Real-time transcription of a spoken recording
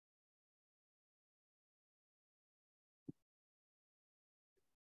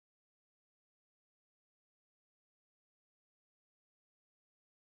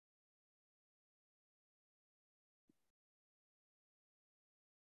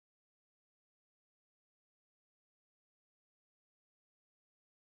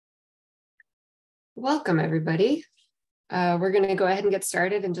Welcome, everybody. We're going to go ahead and get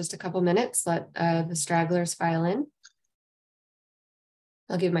started in just a couple minutes. Let the stragglers file in.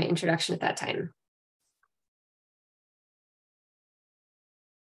 I'll give my introduction at that time.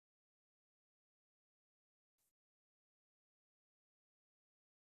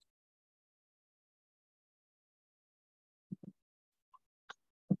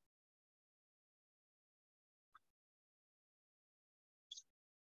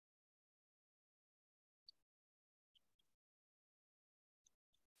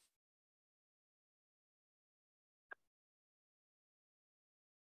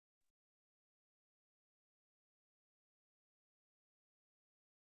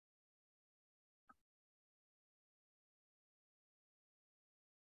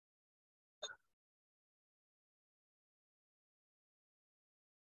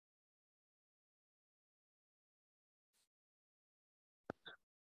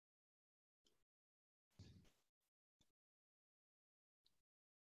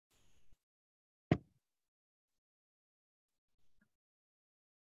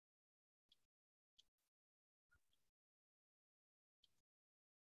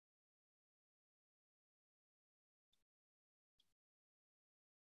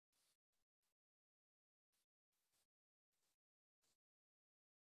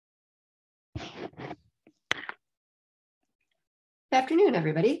 Good afternoon,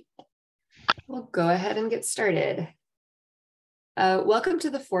 everybody. We'll go ahead and get started. Welcome to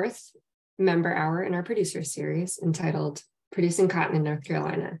the fourth member hour in our producer series entitled Producing Cotton in North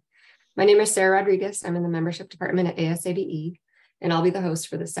Carolina. My name is Sarah Rodriguez. I'm in the membership department at ASABE, and I'll be the host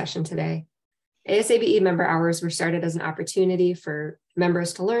for this session today. ASABE member hours were started as an opportunity for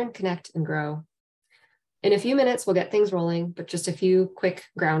members to learn, connect, and grow. In a few minutes, we'll get things rolling, but just a few quick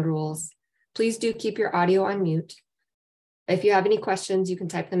ground rules. Please do keep your audio on mute. If you have any questions, you can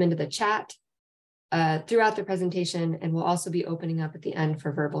type them into the chat throughout the presentation, and we'll also be opening up at the end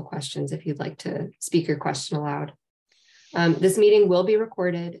for verbal questions if you'd like to speak your question aloud. This meeting will be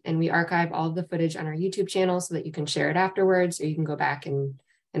recorded, and we archive all of the footage on our YouTube channel so that you can share it afterwards, or you can go back and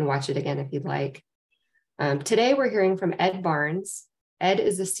watch it again if you'd like. Today, we're hearing from Ed Barnes. Ed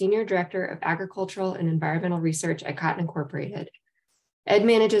is the Senior Director of Agricultural and Environmental Research at Cotton Incorporated. Ed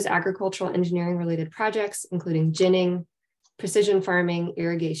manages agricultural engineering related projects, including ginning, precision farming,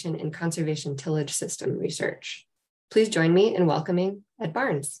 irrigation, and conservation tillage system research. Please join me in welcoming Ed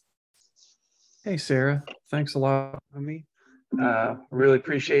Barnes. Hey, Sarah. Thanks a lot for me. Really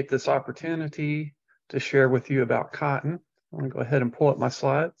appreciate this opportunity to share with you about cotton. I'm going to go ahead and pull up my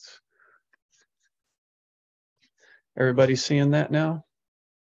slides. Everybody seeing that now?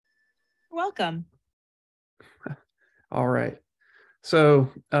 Welcome. All right. So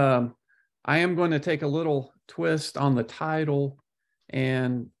I am going to take a little twist on the title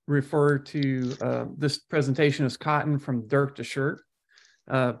and refer to this presentation as Cotton from Dirt to Shirt.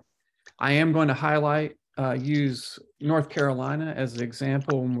 I am going to highlight, use North Carolina as an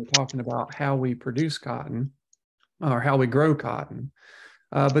example when we're talking about how we produce cotton or how we grow cotton.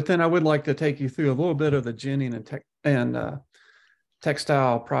 But then I would like to take you through a little bit of the ginning and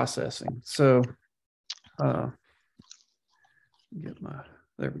textile processing. So there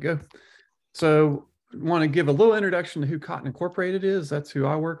we go. So I want to give a little introduction to who Cotton Incorporated is. That's who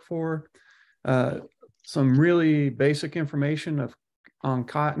I work for. Some really basic information on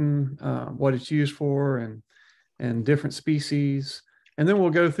cotton, what it's used for, and different species. And then we'll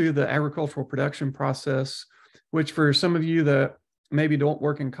go through the agricultural production process, which for some of you that maybe don't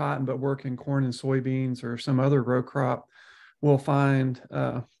work in cotton, but work in corn and soybeans or some other row crop, will find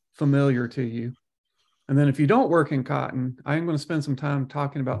familiar to you. And then if you don't work in cotton, I'm going to spend some time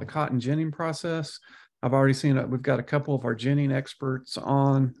talking about the cotton ginning process. I've already seen it. We've got a couple of our ginning experts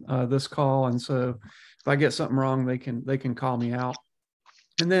on this call. And so if I get something wrong, they can call me out.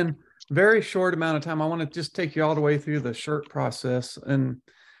 And then very short amount of time, I want to just take you all the way through the shirt process and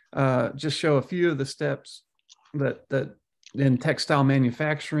just show a few of the steps that in textile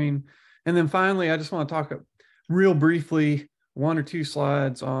manufacturing. And then finally, I just want to talk real briefly, 1 or 2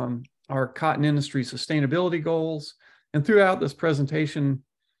 slides on our cotton industry sustainability goals. And throughout this presentation,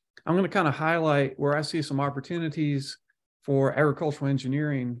 I'm going to kind of highlight where I see some opportunities for agricultural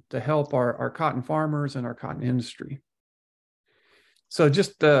engineering to help our cotton farmers and our cotton industry. So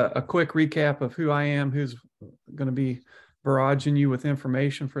just a quick recap of who I am, who's going to be barraging you with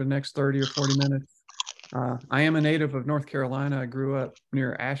information for the next 30 or 40 minutes. I am a native of North Carolina. I grew up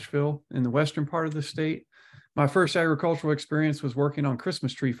near Asheville in the western part of the state. My first agricultural experience was working on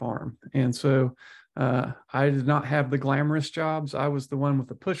Christmas tree farm. And so I did not have the glamorous jobs. I was the one with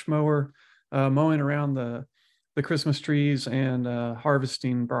the push mower, mowing around the the Christmas trees and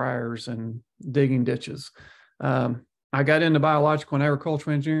harvesting briars and digging ditches. I got into biological and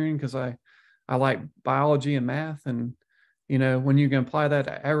agricultural engineering because I like biology and math. And, you know, when you can apply that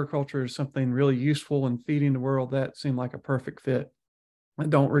to agriculture as something really useful in feeding the world, that seemed like a perfect fit. I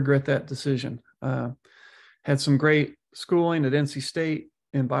don't regret that decision. Had some great schooling at NC State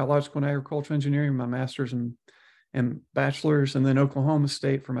in biological and agricultural engineering, my master's and bachelor's, and then Oklahoma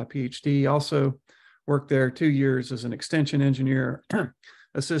State for my PhD. Also worked there 2 years as an extension engineer,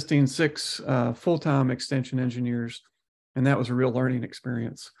 assisting 6 full-time extension engineers. And that was a real learning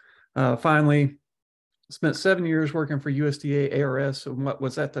experience. Finally, spent 7 years working for USDA ARS, and what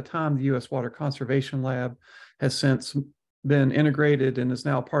was at the time the U.S. Water Conservation Lab has since been integrated and is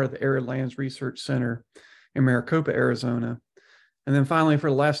now part of the Arid Lands Research Center in Maricopa, Arizona. And then finally, for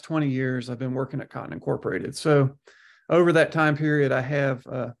the last 20 years, I've been working at Cotton Incorporated. So over that time period, I have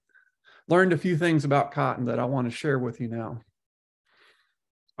learned a few things about cotton that I want to share with you now.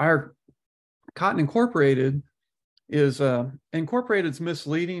 Our Cotton Incorporated is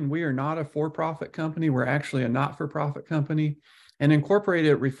misleading. We are not a for-profit company. We're actually a not-for-profit company. And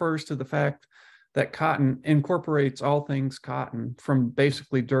incorporated refers to the fact that cotton incorporates all things cotton, from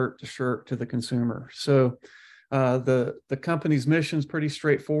basically dirt to shirt to the consumer. So the company's mission is pretty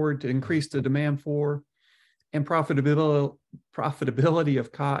straightforward: to increase the demand for and profitability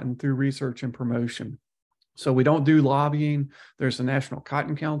of cotton through research and promotion. So we don't do lobbying. There's a National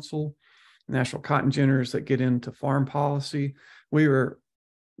Cotton Council, National Cotton Generators that get into farm policy. We are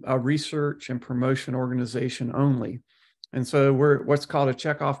a research and promotion organization only. And so we're what's called a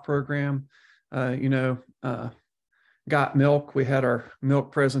checkoff program. Got milk. We had our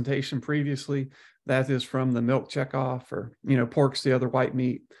milk presentation previously. That is from the milk checkoff, or, pork's the other white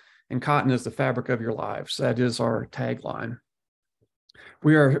meat, and cotton is the fabric of your lives. That is our tagline.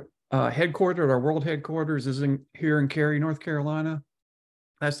 We are headquartered, our world headquarters is here in Cary, North Carolina.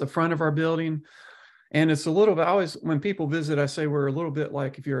 That's the front of our building. And it's a little bit, when people visit, I say we're a little bit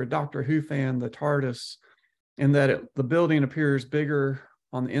like, if you're a Doctor Who fan, the TARDIS, in that the building appears bigger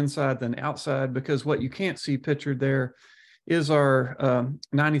on the inside than the outside, because what you can't see pictured there is our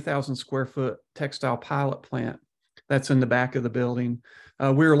 90,000 square foot textile pilot plant that's in the back of the building.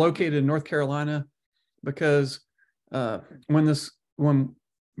 We're located in North Carolina because when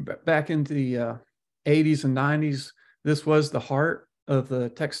back into the 80s and 90s, this was the heart of the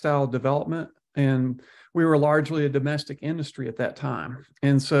textile development, and we were largely a domestic industry at that time.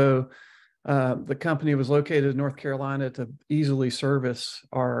 And so the company was located in North Carolina to easily service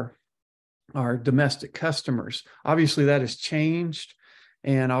our domestic customers. Obviously, that has changed,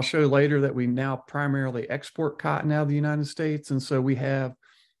 and I'll show later that we now primarily export cotton out of the United States. And so we have,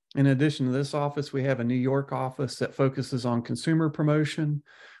 in addition to this office, we have a New York office that focuses on consumer promotion.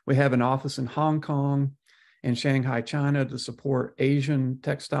 We have an office in Hong Kong and Shanghai, China, to support Asian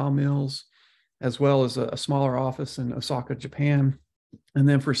textile mills, as well as a smaller office in Osaka, Japan. And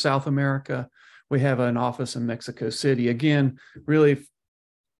then for South America, we have an office in Mexico City, again, really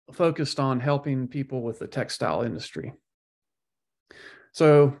focused on helping people with the textile industry.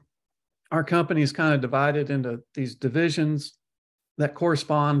 So our company is kind of divided into these divisions that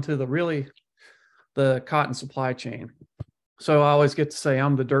correspond to the cotton supply chain. So I always get to say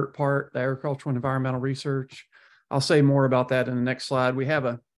I'm the dirt part, the agricultural and environmental research. I'll say more about that in the next slide. We have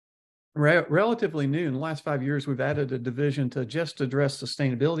a relatively new, in the last 5 years, we've added a division to just address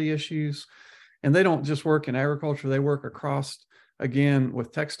sustainability issues. And they don't just work in agriculture, they work across, again,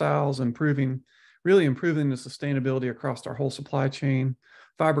 with textiles, really improving the sustainability across our whole supply chain.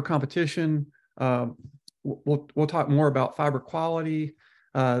 Fiber competition, we'll talk more about fiber quality,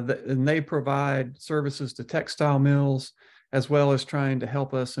 and they provide services to textile mills, as well as trying to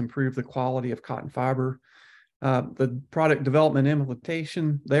help us improve the quality of cotton fiber. The product development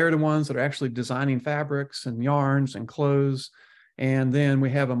implementation, they're the ones that are actually designing fabrics and yarns and clothes. And then we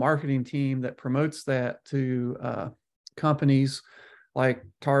have a marketing team that promotes that to companies like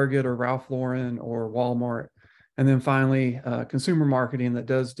Target or Ralph Lauren or Walmart. And then finally, consumer marketing that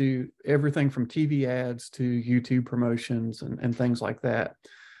does do everything from TV ads to YouTube promotions and things like that.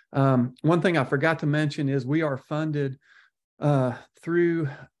 One thing I forgot to mention is we are funded through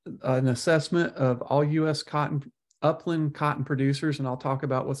an assessment of all U.S. upland cotton producers, and I'll talk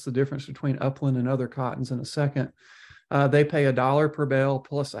about what's the difference between upland and other cottons in a second. They pay $1 per bale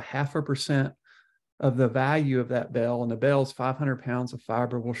plus 0.5% of the value of that bale, and the bale is 500 pounds of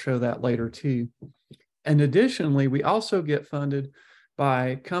fiber. We'll show that later too. And additionally, we also get funded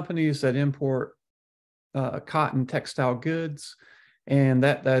by companies that import cotton textile goods. And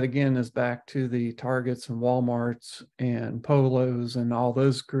that again is back to the Targets and Walmarts and Polos and all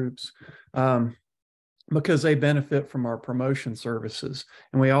those groups. because they benefit from our promotion services.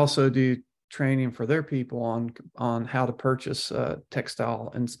 And we also do training for their people on how to purchase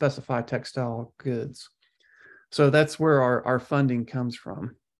textile and specify textile goods. So that's where our funding comes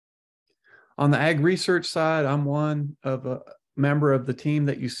from. On the ag research side, I'm one of a member of the team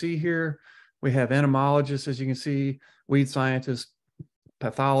that you see here. We have entomologists, as you can see, weed scientists,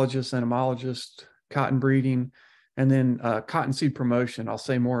 pathologists, entomologists, cotton breeding, and then cottonseed promotion. I'll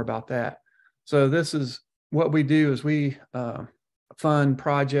say more about that. So this is what we do is we fund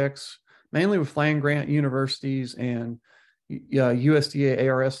projects mainly with land grant universities and USDA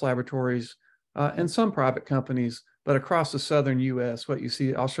ARS laboratories and some private companies, but across the southern U.S. What you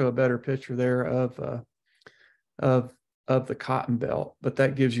see, I'll show a better picture there of the cotton belt, but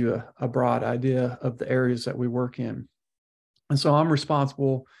that gives you a broad idea of the areas that we work in. And so I'm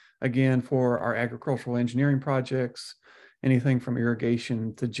responsible again for our agricultural engineering projects, anything from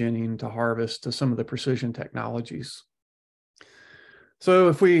irrigation to ginning to harvest to some of the precision technologies. So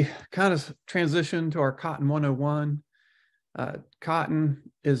if we kind of transition to our Cotton 101, cotton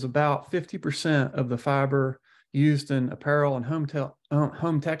is about 50% of the fiber used in apparel and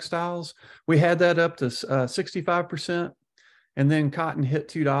home textiles. We had that up to 65%, and then cotton hit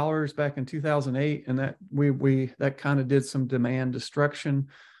 $2 back in 2008, and that kind of did some demand destruction.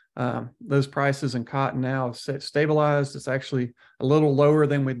 Those prices in cotton now have stabilized. It's actually a little lower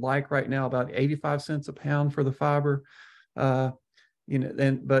than we'd like right now, about 85 cents a pound for the fiber.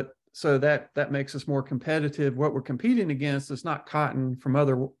 So that makes us more competitive. What we're competing against is not cotton from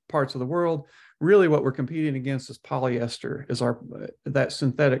other parts of the world. Really, what we're competing against is polyester, is that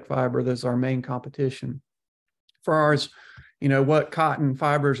synthetic fiber that's our main competition. For ours, what cotton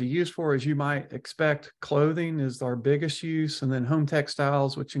fibers are used for, as you might expect, clothing is our biggest use, and then home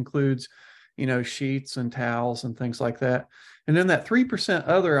textiles, which includes, sheets and towels and things like that. And then that 3%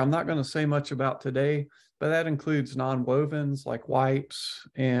 other, I'm not going to say much about today, but that includes non-wovens like wipes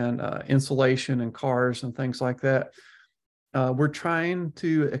and insulation and cars and things like that. We're trying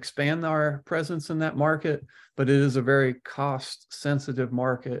to expand our presence in that market, but it is a very cost-sensitive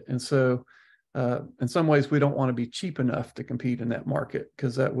market. And so in some ways, we don't want to be cheap enough to compete in that market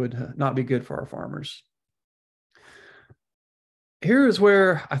because that would not be good for our farmers. Here is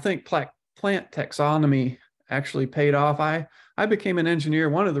where I think plant taxonomy actually paid off. I became an engineer.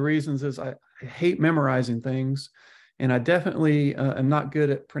 One of the reasons is I hate memorizing things, and I definitely am not good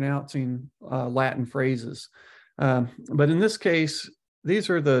at pronouncing Latin phrases. But in this case, these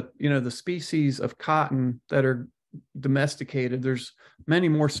are the species of cotton that are domesticated. There's many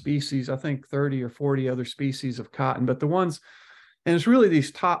more species, I think 30 or 40 other species of cotton, but the ones, and it's really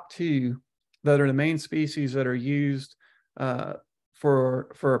these top two that are the main species that are used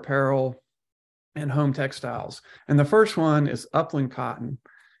for apparel and home textiles. And the first one is upland cotton,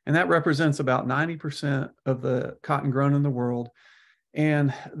 and that represents about 90% of the cotton grown in the world.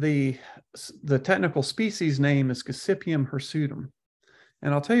 And the technical species name is Gossypium hirsutum.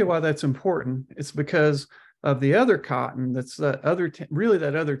 And I'll tell you why that's important. It's because of the other cotton, that's that other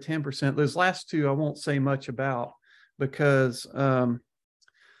 10%. Those last two I won't say much about because they're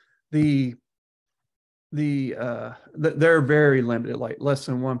very limited, like less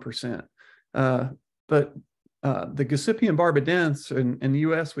than 1%. But the Gossypium barbadense, in the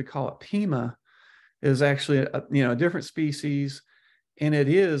U.S. we call it Pima, is actually a different species, and it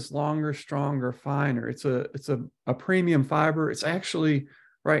is longer, stronger, finer. It's a premium fiber. It's actually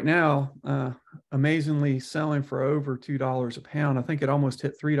right now amazingly selling for over $2 a pound. I think it almost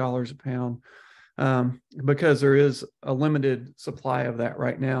hit $3 a pound because there is a limited supply of that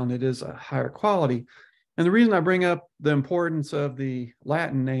right now, and it is a higher quality. And the reason I bring up the importance of the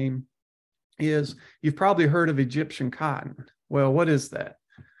Latin name is you've probably heard of Egyptian cotton. Well, what is that?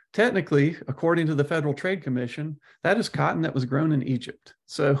 Technically, according to the Federal Trade Commission, that is cotton that was grown in Egypt.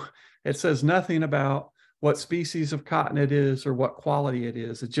 So it says nothing about what species of cotton it is or what quality it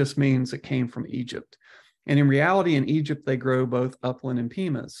is. It just means it came from Egypt. And in reality, in Egypt, they grow both upland and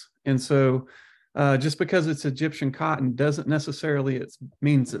Pimas. And so just because it's Egyptian cotton doesn't necessarily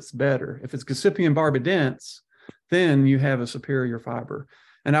means it's better. If it's Gossypium barbadense, then you have a superior fiber.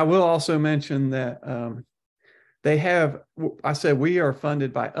 And I will also mention that I said we are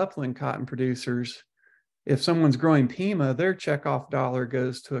funded by upland cotton producers. If someone's growing Pima, their checkoff dollar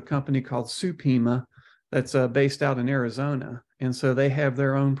goes to a company called Supima that's based out in Arizona. And so they have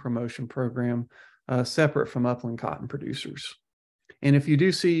their own promotion program separate from upland cotton producers. And if you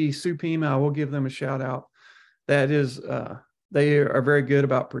do see Supima, I will give them a shout out. That is, they are very good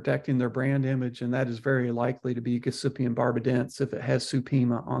about protecting their brand image, and that is very likely to be Gossypium barbadense if it has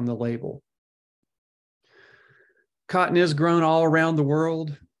Supima on the label. Cotton is grown all around the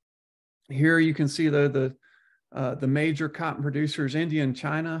world. Here you can see the major cotton producers, India and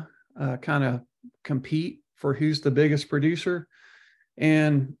China, kind of compete for who's the biggest producer.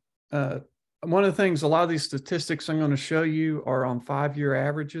 And one of the things, a lot of these statistics I'm going to show you are on 5-year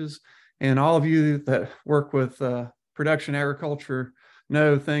averages. And all of you that work with production agriculture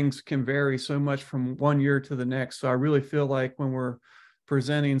know things can vary so much from one year to the next. So I really feel like when we're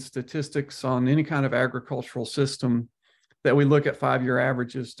presenting statistics on any kind of agricultural system, that we look at 5-year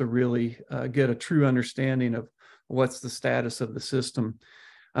averages to really get a true understanding of what's the status of the system.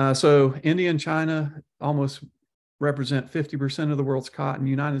 So India and China almost represent 50% of the world's cotton.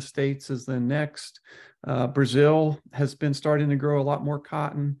 United States is the next. Brazil has been starting to grow a lot more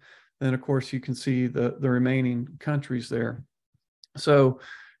cotton. Then, of course, you can see the remaining countries there. So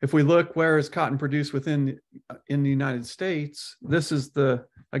if we look where is cotton produced in the United States, this is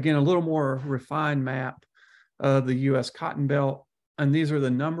again, a little more refined map of the U.S. cotton belt. And these are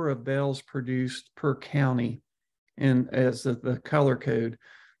the number of bales produced per county and as the color code.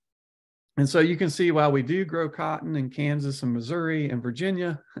 And so you can see while we do grow cotton in Kansas and Missouri and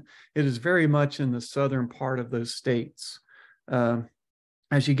Virginia, it is very much in the southern part of those states.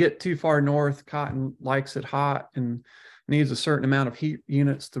 As you get too far north, cotton likes it hot and needs a certain amount of heat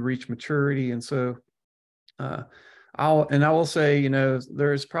units to reach maturity. And so I will say,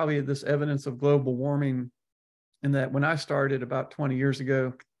 there's probably this evidence of global warming in that when I started about 20 years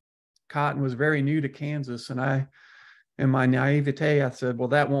ago, cotton was very new to Kansas. And in my naivete, I said, well,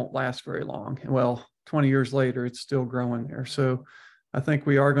 that won't last very long. Well, 20 years later, it's still growing there. So I think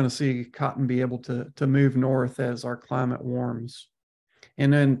we are going to see cotton be able to move north as our climate warms.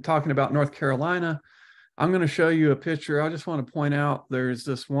 And then talking about North Carolina, I'm going to show you a picture. I just want to point out there's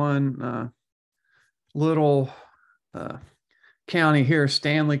this one little county here,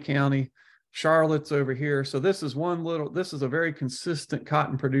 Stanley County. Charlotte's over here. So this is this is a very consistent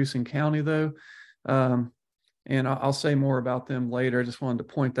cotton producing county though. And I'll say more about them later. I just wanted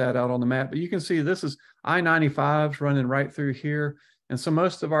to point that out on the map. But you can see this is I-95 running right through here. And so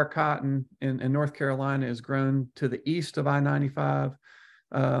most of our cotton in North Carolina is grown to the east of I-95.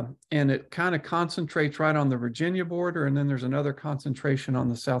 And it kind of concentrates right on the Virginia border. And then there's another concentration on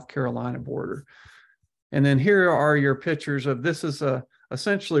the South Carolina border. And then here are your pictures of this is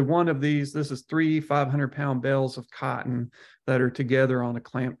essentially one of these. This is 3 500-pound bales of cotton that are together on a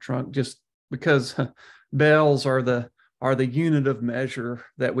clamp trunk, just because bales are the unit of measure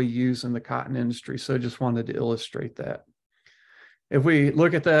that we use in the cotton industry. So just wanted to illustrate that. If we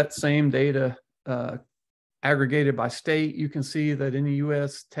look at that same data aggregated by state, you can see that in the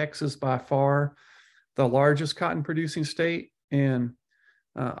U.S., Texas by far the largest cotton producing state. And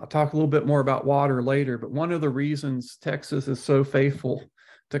I'll talk a little bit more about water later, but one of the reasons Texas is so faithful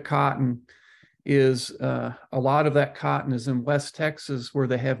to cotton is a lot of that cotton is in West Texas where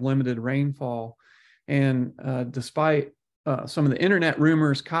they have limited rainfall. And despite some of the internet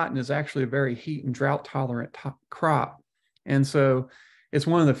rumors, cotton is actually a very heat and drought tolerant crop. And so it's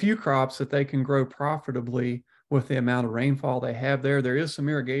one of the few crops that they can grow profitably with the amount of rainfall they have there. There is some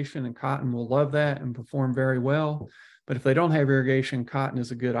irrigation and cotton will love that and perform very well. But if they don't have irrigation, cotton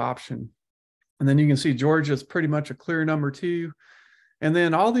is a good option. And then you can see Georgia is pretty much a clear number 2. And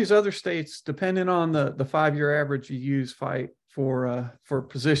then all these other states, depending on the 5-year average you use, fight for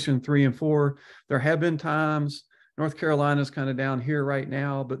position 3 and 4. There have been times, North Carolina is kind of down here right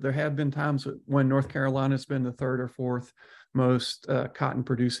now, but there have been times when North Carolina has been the 3rd or 4th most cotton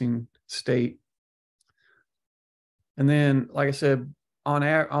producing state. And then, like I said,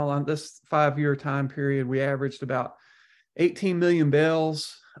 on this 5-year time period, we averaged about 18 million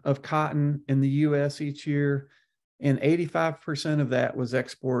bales of cotton in the U.S. each year, and 85% of that was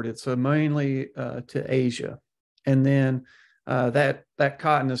exported, so mainly to Asia. And then that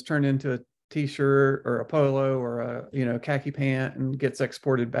cotton is turned into a t-shirt or a polo or a khaki pant and gets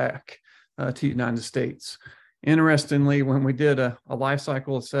exported back to the United States. Interestingly, when we did a life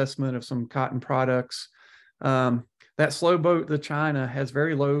cycle assessment of some cotton products, that slow boat to China has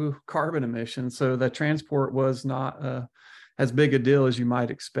very low carbon emissions, so the transport was not as big a deal as you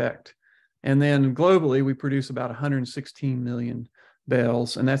might expect. And then globally, we produce about 116 million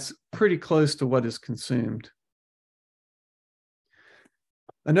bales, and that's pretty close to what is consumed.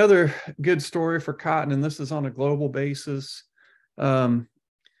 Another good story for cotton, and this is on a global basis.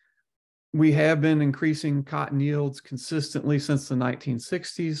 We have been increasing cotton yields consistently since the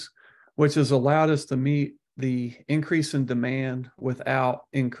 1960s, which has allowed us to meet the increase in demand without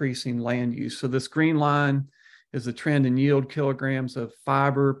increasing land use. So this green line is the trend in yield kilograms of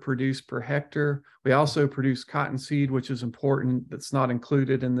fiber produced per hectare. We also produce cottonseed, which is important. That's not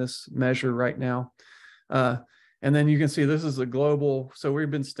included in this measure right now. And then you can see this is a global. So we've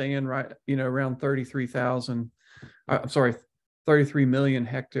been staying right, around 33,000, I'm sorry, 33 million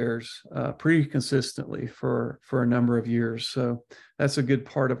hectares pretty consistently for a number of years. So that's a good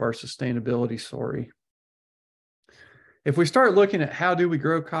part of our sustainability story. If we start looking at how do we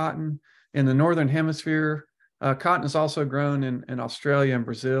grow cotton in the Northern Hemisphere, cotton is also grown in Australia and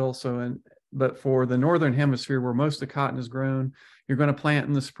Brazil. But for the Northern Hemisphere, where most of the cotton is grown, you're going to plant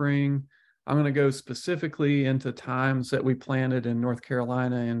in the spring. I'm going to go specifically into times that we planted in North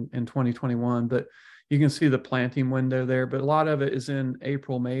Carolina in 2021, but you can see the planting window there. But a lot of it is in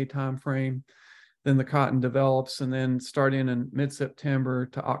April, May timeframe. Then the cotton develops, and then starting in mid-September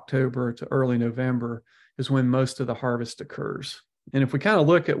to October to early November is when most of the harvest occurs. And if we kind of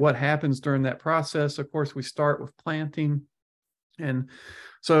look at what happens during that process, of course, we start with planting. And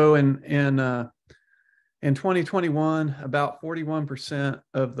so in 2021, about 41%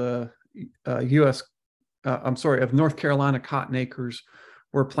 of the of North Carolina cotton acres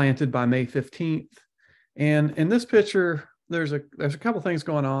were planted by May 15th. And in this picture, there's a couple things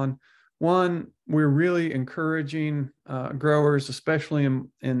going on. One, we're really encouraging growers, especially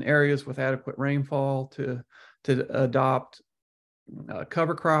in areas with adequate rainfall, to adopt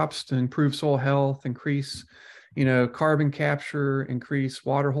cover crops to improve soil health, increase, carbon capture, increase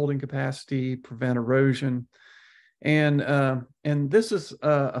water holding capacity, prevent erosion. And this is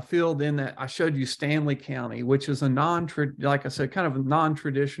a field in that I showed you Stanley County, which is like I said, kind of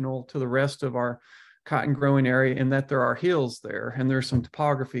non-traditional to the rest of our cotton growing area, in that there are hills there and there's some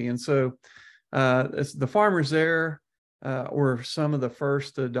topography. And so the farmers there were some of the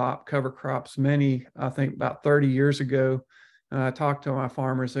first to adopt cover crops. Many, I think about 30 years ago. I talked to my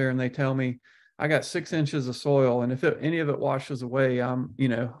farmers there and they tell me, I got 6 inches of soil, and if any of it washes away, I'm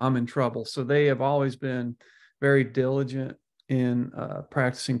in trouble. So they have always been very diligent in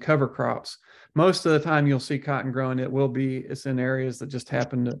practicing cover crops. Most of the time you'll see cotton growing, it's in areas that just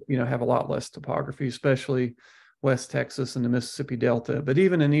happen to, have a lot less topography, especially West Texas and the Mississippi Delta. But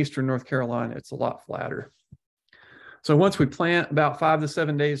even in Eastern North Carolina, it's a lot flatter. So once we plant, about 5 to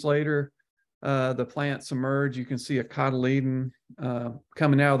 7 days later, the plants emerge. You can see a cotyledon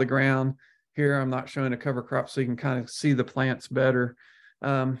coming out of the ground. Here, I'm not showing a cover crop so you can kind of see the plants better.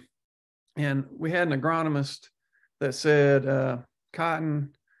 And we had an agronomist that said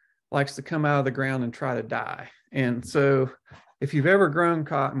cotton likes to come out of the ground and try to die. And so if you've ever grown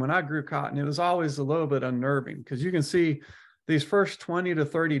cotton, when I grew cotton, it was always a little bit unnerving, because you can see these first 20 to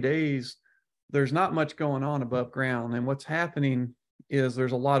 30 days, there's not much going on above ground. And what's happening is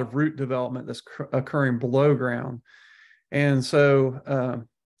there's a lot of root development that's occurring below ground. And so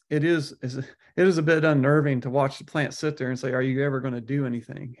it is a bit unnerving to watch the plant sit there and say, are you ever going to do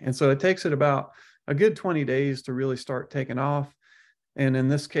anything? And so it takes it about a good 20 days to really start taking off. And in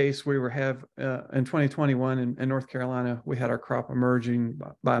this case, in 2021 in North Carolina, we had our crop emerging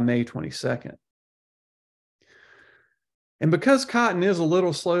by May 22nd. And because cotton is a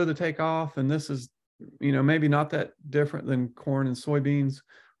little slow to take off, and this is, maybe not that different than corn and soybeans,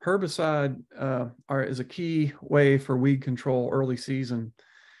 herbicide is a key way for weed control early season.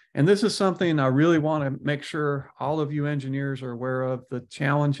 And this is something I really want to make sure all of you engineers are aware of, the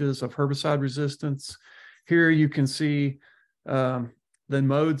challenges of herbicide resistance. Here you can see the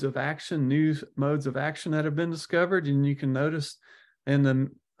modes of action, new modes of action that have been discovered. And you can notice in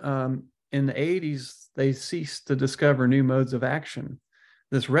the 80s, they ceased to discover new modes of action.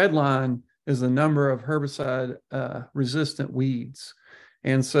 This red line is the number of herbicide resistant weeds.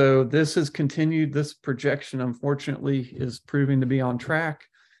 And so this has continued. This projection, unfortunately, is proving to be on track.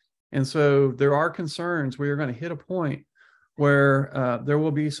 And so there are concerns. We are going to hit a point where there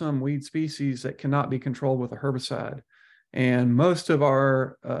will be some weed species that cannot be controlled with a herbicide. And most of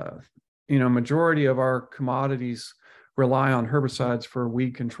our, majority of our commodities rely on herbicides for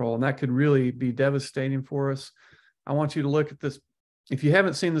weed control. And that could really be devastating for us. I want you to look at this. If you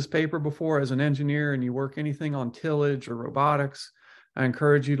haven't seen this paper before as an engineer and you work anything on tillage or robotics, I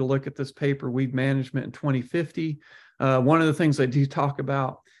encourage you to look at this paper, Weed Management in 2050. One of the things they do talk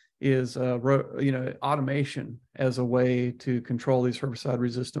about is automation as a way to control these herbicide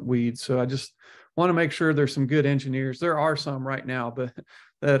resistant weeds. So I just want to make sure there's some good engineers. There are some right now, but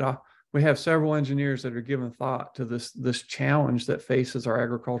that we have several engineers that are giving thought to this challenge that faces our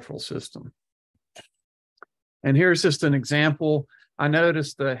agricultural system. And here's just an example. I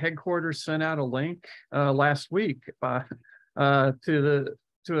noticed the headquarters sent out a link last week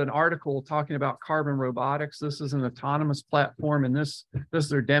to an article talking about carbon robotics. This is an autonomous platform, and this is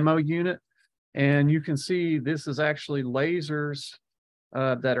their demo unit. And you can see this is actually lasers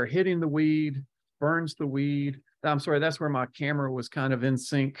that are hitting the weed, burns the weed, I'm sorry, that's where my camera was kind of in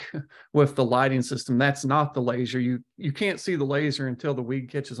sync with the lighting system. That's not the laser. You can't see the laser until the weed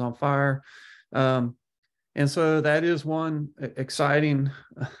catches on fire. And so that is one exciting,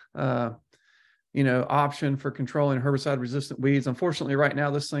 option for controlling herbicide resistant weeds. Unfortunately, right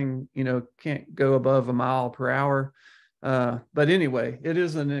now, this thing, can't go above a mile per hour. But anyway, it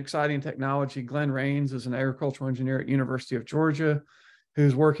is an exciting technology. Glenn Rains is an agricultural engineer at University of Georgia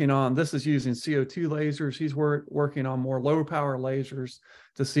who's working on, this is using CO2 lasers. He's working on more low power lasers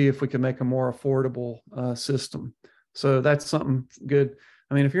to see if we can make a more affordable system. So that's something good.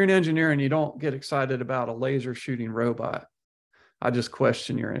 I mean, if you're an engineer and you don't get excited about a laser shooting robot, I just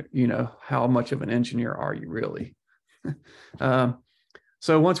question how much of an engineer are you really?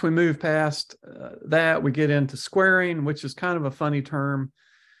 So once we move past that, we get into squaring, which is kind of a funny term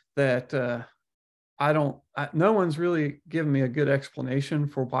that no one's really given me a good explanation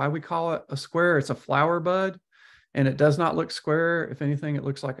for why we call it a square. It's a flower bud, and it does not look square. If anything, it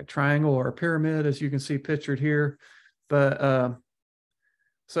looks like a triangle or a pyramid, as you can see pictured here. But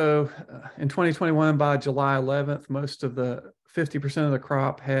so in 2021, by July 11th, most of the 50% of the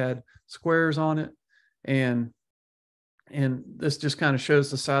crop had squares on it. And this just kind of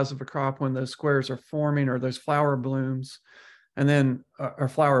shows the size of a crop when those squares are forming, or those flower blooms, and then or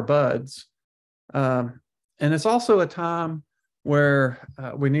flower buds. And it's also a time where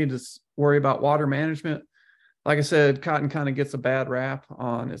we need to worry about water management. Like I said, cotton kind of gets a bad rap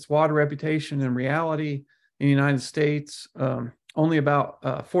on its water reputation. In reality, in the United States, only about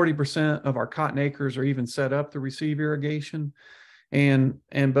 40% of our cotton acres are even set up to receive irrigation.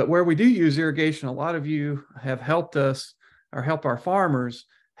 But where we do use irrigation, a lot of you have helped us or help our farmers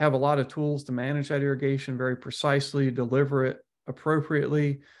have a lot of tools to manage that irrigation very precisely, deliver it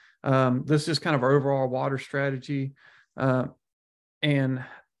appropriately. This is kind of our overall water strategy. And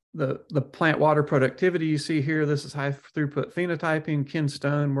the plant water productivity you see here, this is high throughput phenotyping. Ken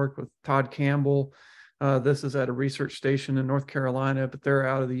Stone worked with Todd Campbell. This is at a research station in North Carolina, but they're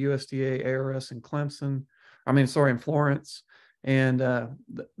out of the USDA ARS in in Florence. And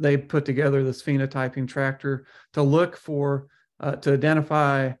they put together this phenotyping tractor to look for, to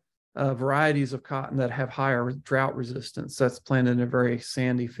identify varieties of cotton that have higher drought resistance. That's planted in a very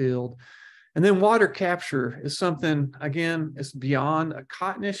sandy field. And then water capture is something, again, it's beyond a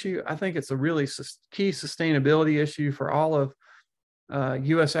cotton issue. I think it's a really key sustainability issue for all of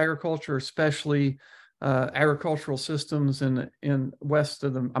U.S. agriculture, especially agricultural systems in east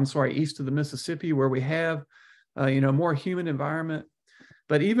of the Mississippi, where we have more humid environment.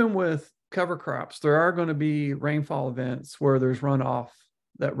 But even with cover crops, there are going to be rainfall events where there's runoff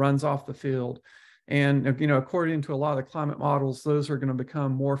that runs off the field. And, according to a lot of the climate models, those are going to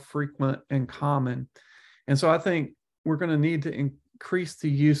become more frequent and common. And so I think we're going to need to increase the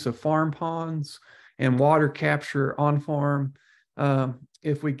use of farm ponds and water capture on farm.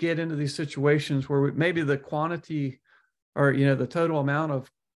 If we get into these situations where maybe the quantity or, the total amount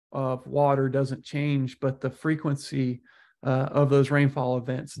of water doesn't change, but the frequency of those rainfall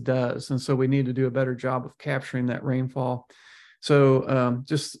events does. And so we need to do a better job of capturing that rainfall. So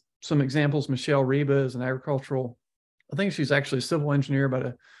just some examples. Michelle Reba is an agricultural, I think she's actually a civil engineer,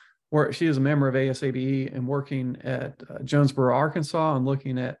 but she is a member of ASABE and working at Jonesboro, Arkansas, and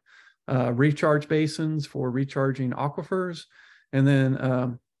looking at recharge basins for recharging aquifers. And then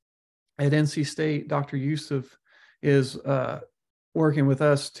at NC State, Dr. Yusuf is working with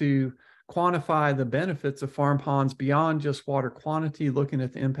us to quantify the benefits of farm ponds beyond just water quantity, looking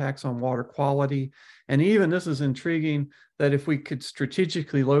at the impacts on water quality. And even, this is intriguing, that if we could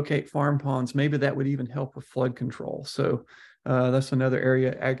strategically locate farm ponds, maybe that would even help with flood control. So that's another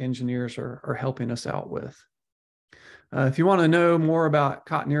area ag engineers are helping us out with. If you want to know more about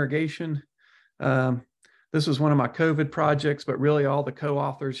cotton irrigation, this was one of my COVID projects, but really all the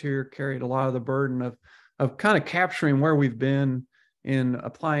co-authors here carried a lot of the burden of kind of capturing where we've been in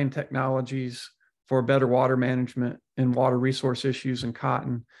applying technologies for better water management and water resource issues in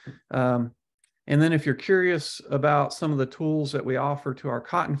cotton. And then if you're curious about some of the tools that we offer to our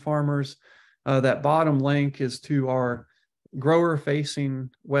cotton farmers, that bottom link is to our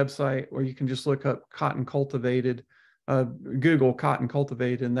grower-facing website, where you can just look up cotton cultivated, Google cotton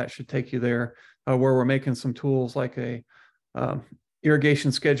cultivated, and that should take you there, where we're making some tools like a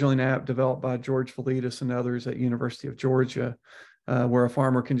irrigation scheduling app developed by George Velitis and others at University of Georgia, where a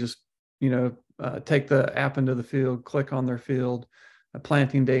farmer can just, take the app into the field, click on their field, a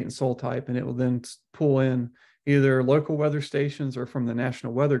planting date and soil type, and it will then pull in either local weather stations or from the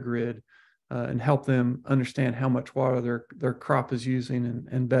national weather grid and help them understand how much water their crop is using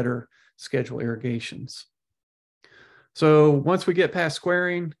and better schedule irrigations. So once we get past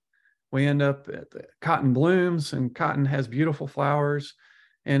squaring, we end up at the cotton blooms, and cotton has beautiful flowers.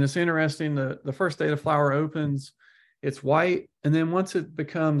 And it's interesting, the first day the flower opens, it's white. And then once it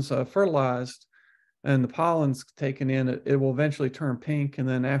becomes fertilized and the pollen's taken in, it will eventually turn pink. And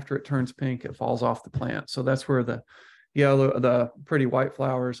then after it turns pink, it falls off the plant. So that's where the pretty white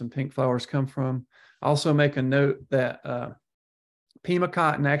flowers and pink flowers come from. Also make a note that Pima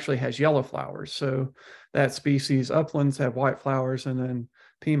cotton actually has yellow flowers. So that species, uplands, have white flowers, and then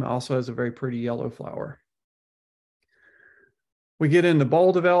Pima also has a very pretty yellow flower. We get into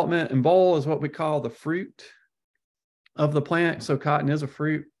boll development, and boll is what we call the fruit of the plant. So cotton is a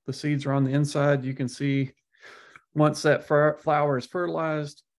fruit. The seeds are on the inside. You can see once that flower is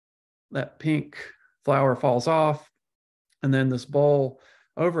fertilized, that pink flower falls off. And then this boll,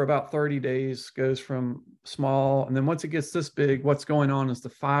 over about 30 days, goes from small. And then once it gets this big, what's going on is the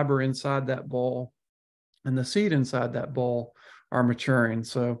fiber inside that boll and the seed inside that boll are maturing.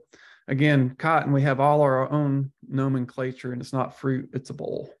 So again, cotton, we have all our own nomenclature, and it's not fruit, it's a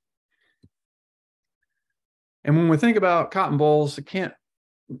boll. And when we think about cotton bolls, it can't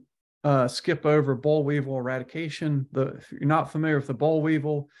skip over boll weevil eradication. If you're not familiar with the boll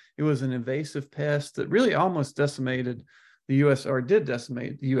weevil, it was an invasive pest that really almost decimated the U.S., or did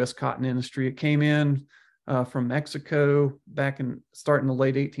decimate the U.S. cotton industry. It came in from Mexico starting in the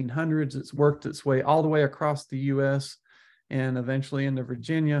late 1800s. It's worked its way all the way across the U.S. and eventually into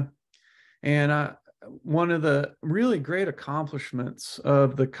Virginia. And one of the really great accomplishments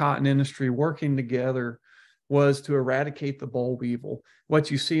of the cotton industry working together was to eradicate the boll weevil.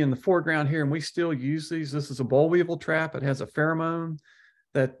 What you see in the foreground here, and we still use these, this is a boll weevil trap. It has a pheromone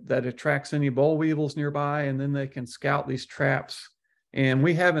that attracts any boll weevils nearby, and then they can scout these traps. And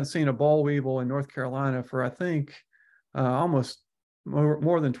we haven't seen a boll weevil in North Carolina for, I think, almost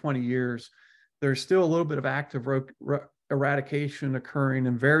more than 20 years. There's still a little bit of active eradication occurring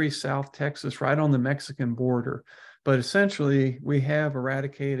in very South Texas, right on the Mexican border. But essentially, we have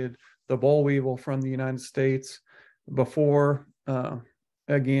eradicated the boll weevil from the United States. Before,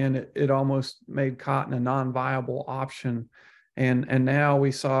 again, it almost made cotton a non-viable option. And now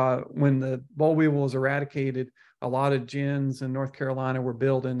we saw when the boll weevil was eradicated, a lot of gins in North Carolina were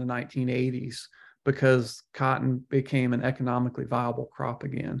built in the 1980s because cotton became an economically viable crop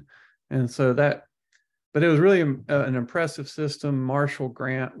again. And so but it was really an impressive system. Marshall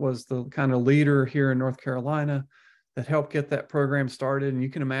Grant was the kind of leader here in North Carolina that helped get that program started. And you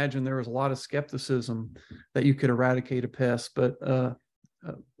can imagine there was a lot of skepticism that you could eradicate a pest, but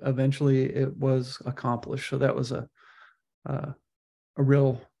eventually it was accomplished. So that was a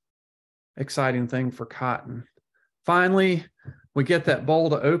real exciting thing for cotton. Finally, we get that boll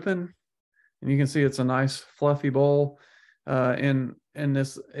to open, and you can see it's a nice fluffy boll. In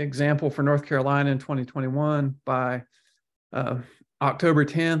this example for North Carolina in 2021, by October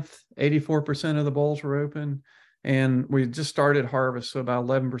 10th, 84% of the bolls were open, and we just started harvest. So about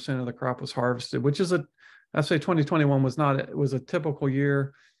 11% of the crop was harvested, which is I'd say 2021 was a typical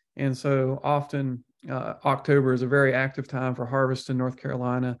year. And so often October is a very active time for harvest in North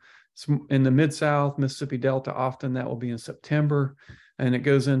Carolina. In the Mid-South, Mississippi Delta, often that will be in September, and it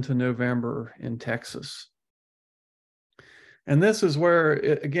goes into November in Texas. And this is where,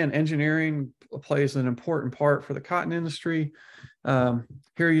 again, engineering plays an important part for the cotton industry.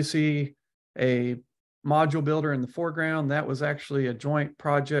 Here you see a module builder in the foreground. That was actually a joint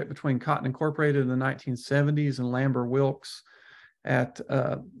project between Cotton Incorporated in the 1970s and Lambert Wilkes at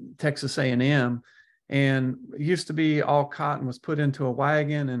Texas A&M. And it used to be all cotton was put into a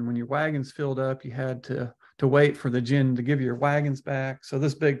wagon, and when your wagons filled up, you had to wait for the gin to give your wagons back. So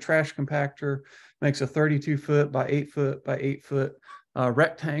this big trash compactor makes a 32-foot by 8-foot by 8-foot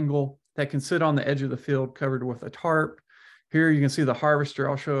rectangle that can sit on the edge of the field covered with a tarp. Here you can see the harvester.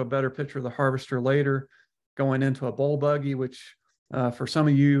 I'll show a better picture of the harvester later, going into a boll buggy, which for some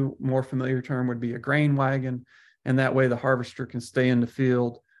of you, more familiar term would be a grain wagon. And that way the harvester can stay in the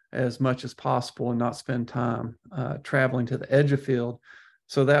field as much as possible and not spend time traveling to the edge of field.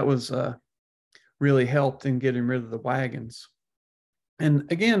 So that was really helped in getting rid of the wagons.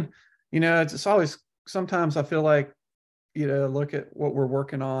 And again, it's always, sometimes I feel like, look at what we're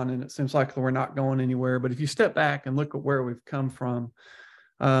working on and it seems like we're not going anywhere. But if you step back and look at where we've come from,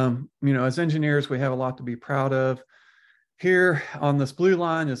 as engineers, we have a lot to be proud of. Here on this blue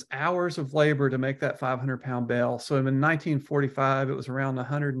line is hours of labor to make that 500-pound bale. So in 1945, it was around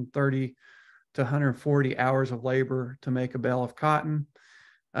 130 to 140 hours of labor to make a bale of cotton.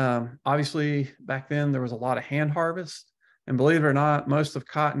 Obviously, back then, there was a lot of hand harvest. And believe it or not, most of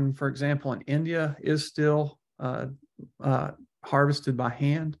cotton, for example, in India is still harvested by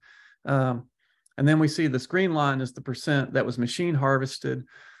hand. And then we see this green line is the percent that was machine harvested.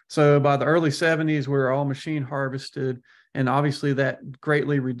 So by the early 70s, we were all machine harvested, and obviously that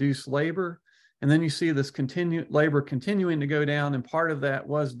greatly reduced labor. And then you see this labor continuing to go down, and part of that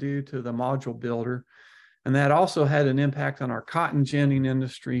was due to the module builder. And that also had an impact on our cotton ginning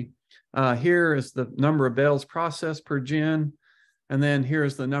industry. Here is the number of bales processed per gin, and then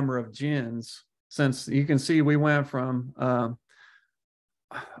here's the number of gins. Since you can see we went from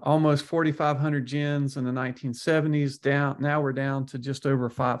almost 4,500 gins in the 1970s down, now we're down to just over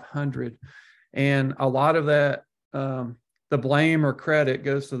 500. And a lot of that, the blame or credit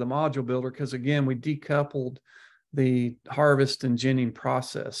goes to the module builder, because again, we decoupled the harvest and ginning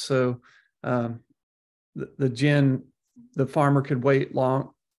process. So the farmer could wait long,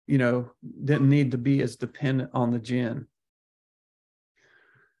 didn't need to be as dependent on the gin.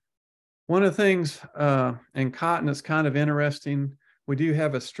 One of the things in cotton is kind of interesting. We do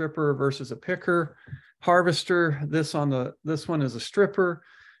have a stripper versus a picker harvester. This one is a stripper,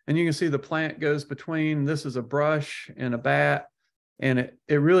 and you can see the plant goes between. This is a brush and a bat, and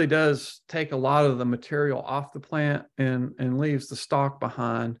it really does take a lot of the material off the plant and leaves the stalk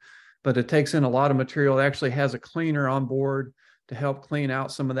behind. But it takes in a lot of material. It actually has a cleaner on board to help clean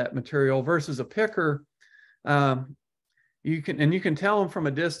out some of that material. Versus a picker, you can tell them from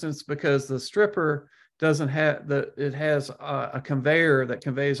a distance, because the stripper doesn't have it has a conveyor that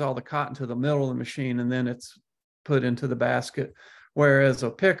conveys all the cotton to the middle of the machine, and then it's put into the basket. Whereas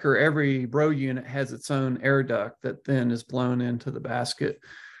a picker, every row unit has its own air duct that then is blown into the basket.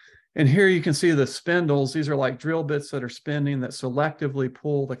 And here you can see the spindles. These are like drill bits that are spinning that selectively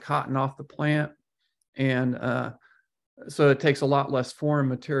pull the cotton off the plant. And so it takes a lot less foreign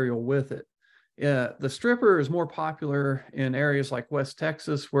material with it. The stripper is more popular in areas like West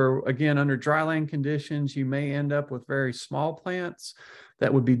Texas, where, again, under dryland conditions, you may end up with very small plants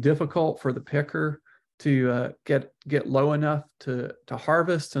that would be difficult for the picker to get low enough to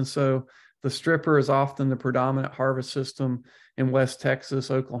harvest. And so the stripper is often the predominant harvest system in West Texas,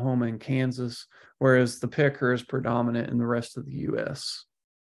 Oklahoma, and Kansas, whereas the picker is predominant in the rest of the U.S.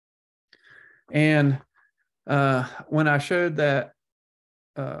 And when I showed that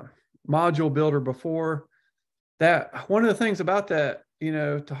module builder before, that one of the things about that,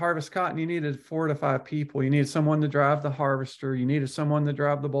 to harvest cotton, you needed 4 to 5 people. You needed someone to drive the harvester. You needed someone to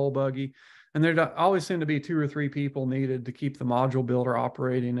drive the bull buggy. And there always seemed to be 2 or 3 people needed to keep the module builder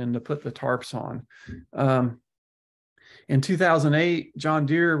operating and to put the tarps on. In 2008, John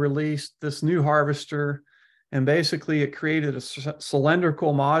Deere released this new harvester, and basically it created a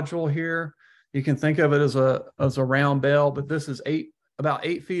cylindrical module here. You can think of it as a round bell, but this is about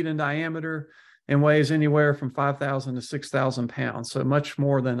 8 feet in diameter and weighs anywhere from 5,000 to 6,000 pounds. So much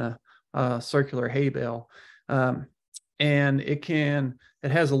more than a circular hay bale. And it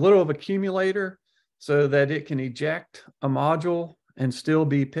has a little of accumulator so that it can eject a module and still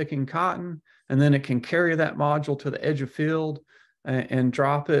be picking cotton. And then it can carry that module to the edge of field and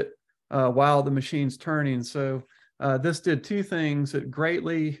drop it while the machine's turning. So this did 2 things. It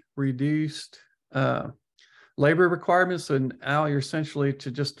greatly reduced labor requirements. And now you're essentially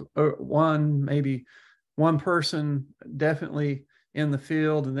to just maybe one person definitely in the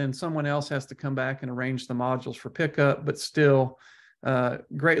field, and then someone else has to come back and arrange the modules for pickup, but still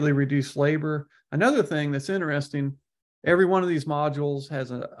greatly reduced labor. Another thing that's interesting, every one of these modules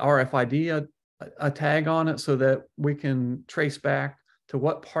has an RFID a tag on it, so that we can trace back to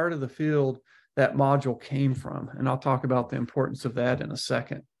what part of the field that module came from. And I'll talk about the importance of that in a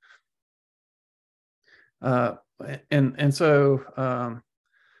second. So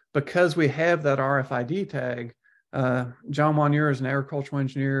because we have that RFID tag, John Wanier is an agricultural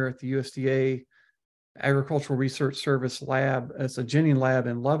engineer at the USDA Agricultural Research Service lab. It's a ginning lab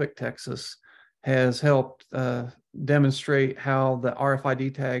in Lubbock, Texas, has helped demonstrate how the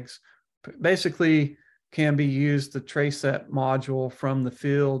RFID tags basically can be used to trace that module from the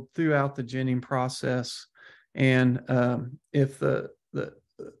field throughout the ginning process. And if the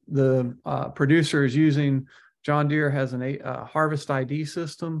producer is using, John Deere has a harvest ID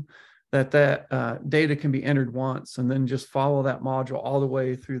system, that data can be entered once and then just follow that module all the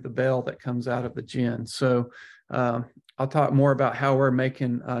way through the bale that comes out of the gin. So I'll talk more about how we're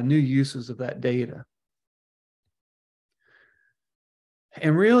making new uses of that data.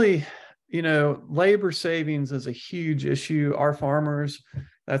 And really, labor savings is a huge issue. Our farmers,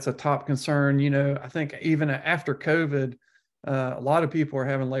 that's a top concern. I think even after COVID, a lot of people are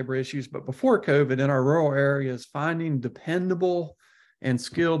having labor issues, but before COVID in our rural areas, finding dependable and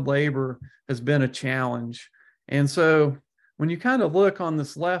skilled labor has been a challenge. And so when you kind of look on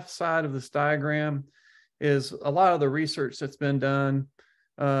this left side of this diagram is a lot of the research that's been done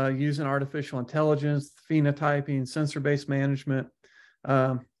using artificial intelligence, phenotyping, sensor-based management.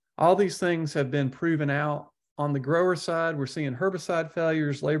 All these things have been proven out. On the grower side, we're seeing herbicide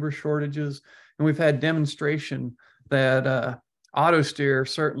failures, labor shortages, and we've had demonstration that auto steer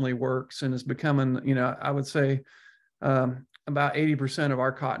certainly works and is becoming, I would say about 80% of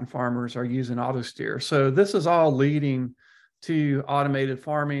our cotton farmers are using auto steer. So this is all leading to automated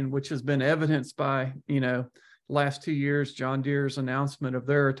farming, which has been evidenced by, last 2 years, John Deere's announcement of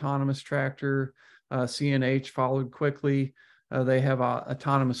their autonomous tractor. CNH followed quickly. They have an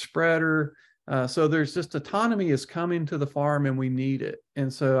autonomous spreader. So there's just autonomy is coming to the farm and we need it.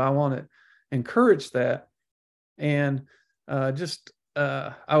 And so I want to encourage that. And I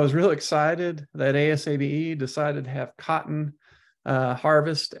was real excited that ASABE decided to have cotton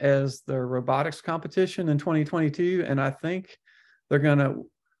harvest as the robotics competition in 2022. And I think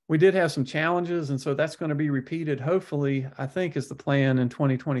we did have some challenges. And so that's going to be repeated, hopefully, I think is the plan in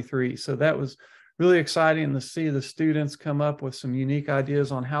 2023. So that was really exciting to see the students come up with some unique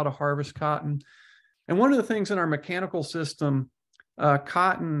ideas on how to harvest cotton. And one of the things in our mechanical system,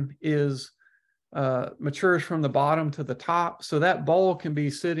 cotton matures from the bottom to the top. So that boll can be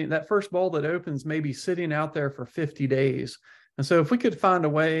that first boll that opens may be sitting out there for 50 days. And so if we could find a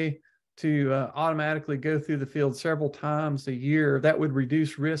way to automatically go through the field several times a year, that would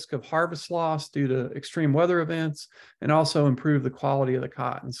reduce risk of harvest loss due to extreme weather events and also improve the quality of the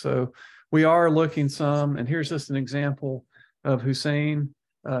cotton. So we are looking some, and here's just an example of Hussein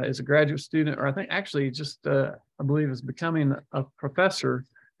is a graduate student, or I think actually just, I believe is becoming a professor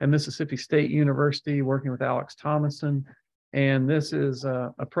at Mississippi State University, working with Alex Thomason. And this is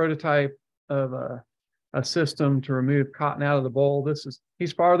a prototype of a system to remove cotton out of the boll.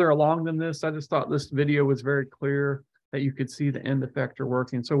 He's farther along than this. I just thought this video was very clear that you could see the end effector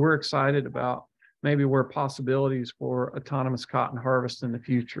working. So we're excited about maybe where possibilities for autonomous cotton harvest in the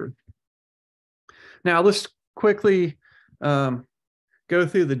future. Now let's quickly go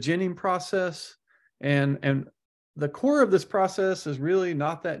through the ginning process. And the core of this process is really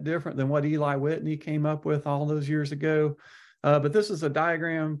not that different than what Eli Whitney came up with all those years ago. But this is a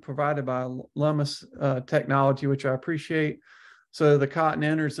diagram provided by Lummus Technology, which I appreciate. So the cotton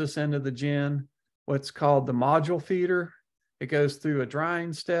enters this end of the gin, what's called the module feeder. It goes through a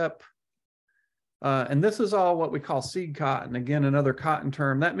drying step. And this is all what we call seed cotton. Again, another cotton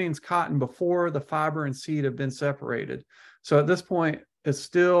term. That means cotton before the fiber and seed have been separated. So at this point, it's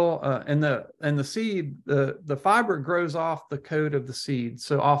still, and the seed, the fiber grows off the coat of the seed,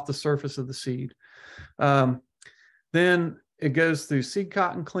 so off the surface of the seed. Then it goes through seed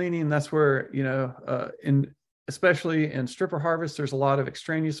cotton cleaning. That's where, especially in stripper harvest, there's a lot of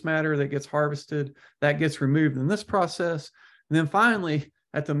extraneous matter that gets harvested, that gets removed in this process. And then finally,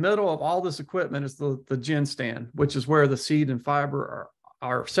 at the middle of all this equipment is the gin stand, which is where the seed and fiber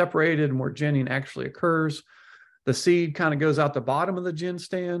are separated and where ginning actually occurs. The seed kind of goes out the bottom of the gin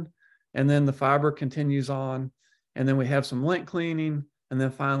stand, and then the fiber continues on. And then we have some lint cleaning, and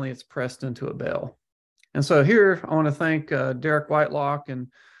then finally it's pressed into a bale. And so here I want to thank Derek Whitelock and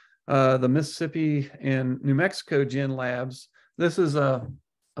the Mississippi and New Mexico gin labs. This is a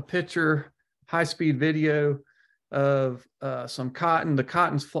picture, high-speed video of some cotton.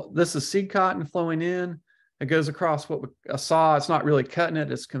 This is seed cotton flowing in. It goes across a saw. It's not really cutting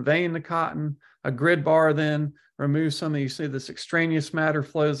it, it's conveying the cotton. A grid bar then removes some of, you see this extraneous matter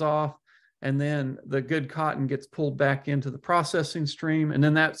flows off, and then the good cotton gets pulled back into the processing stream. And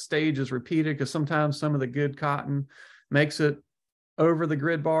then that stage is repeated because sometimes some of the good cotton makes it over the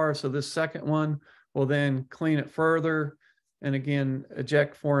grid bar. So this second one will then clean it further and again,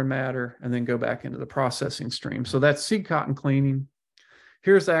 eject foreign matter and then go back into the processing stream. So that's seed cotton cleaning.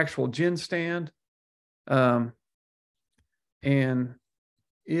 Here's the actual gin stand. And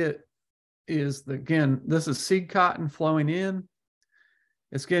it is, again, this is seed cotton flowing in.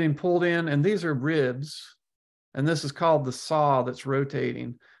 It's getting pulled in, and these are ribs. And this is called the saw that's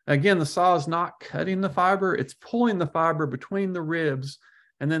rotating. Again, the saw is not cutting the fiber, it's pulling the fiber between the ribs,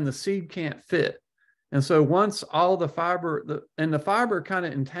 and then the seed can't fit. And so once all the fiber, the fiber kind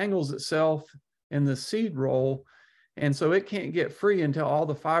of entangles itself in the seed roll, and so it can't get free until all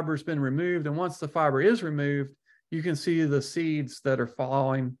the fiber's been removed. And once the fiber is removed, you can see the seeds that are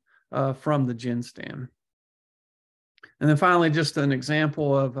falling from the gin stand. And then finally, just an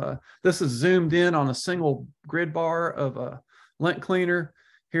example of, this is zoomed in on a single grid bar of a lint cleaner.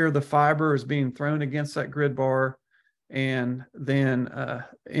 Here, the fiber is being thrown against that grid bar, and then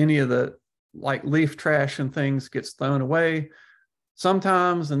any of the like leaf trash and things gets thrown away.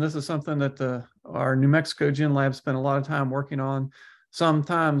 Sometimes, and this is something that our New Mexico Gin Lab spent a lot of time working on,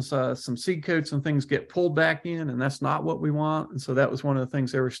 sometimes some seed coats and things get pulled back in, and that's not what we want. And so that was one of the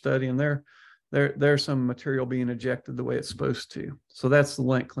things they were studying. They're there's some material being ejected the way it's supposed to. So that's the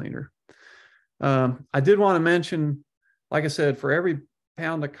lint cleaner. I did want to mention, like I said, for every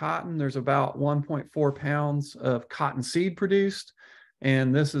pound of cotton, there's about 1.4 pounds of cotton seed produced.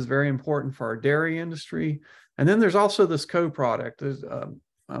 And this is very important for our dairy industry. And then there's also this co-product.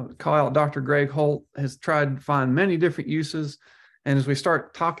 I'll call out Dr. Greg Holt has tried to find many different uses. And as we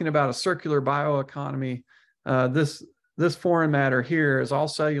start talking about a circular bioeconomy, this foreign matter here is all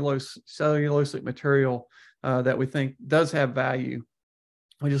cellulosic material that we think does have value.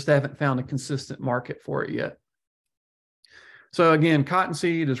 We just haven't found a consistent market for it yet. So again,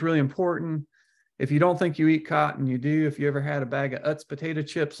 cottonseed is really important. If you don't think you eat cotton, you do. If you ever had a bag of Utz potato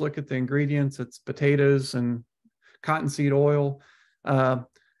chips, look at the ingredients. It's potatoes and cottonseed oil.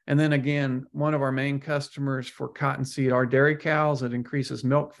 And then again, one of our main customers for cottonseed are dairy cows. It increases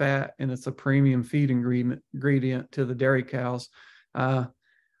milk fat, and it's a premium feed ingredient to the dairy cows. I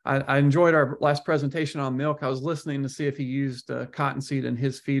enjoyed our last presentation on milk. I was listening to see if he used cottonseed in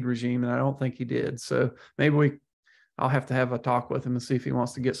his feed regime, and I don't think he did. So maybe I'll have to have a talk with him and see if he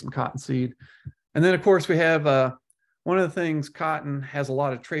wants to get some cottonseed. And then, of course, we have one of the things, cotton has a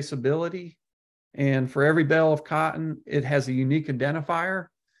lot of traceability. And for every bale of cotton, it has a unique identifier.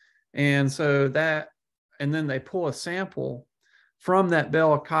 And so and then they pull a sample from that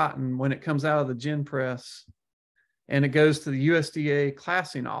bale of cotton when it comes out of the gin press, and it goes to the USDA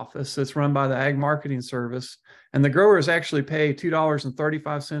classing office that's run by the Ag Marketing Service. And the growers actually pay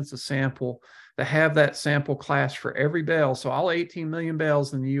 $2.35 a sample to have that sample classed for every bale. So all 18 million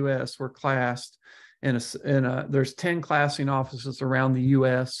bales in the US were classed there's 10 classing offices around the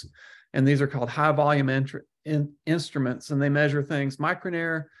US. And these are called high volume instruments, and they measure things.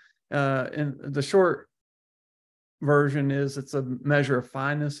 Micronair, and the short version is it's a measure of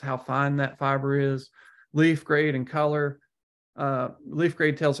fineness, how fine that fiber is. Leaf grade and color. Leaf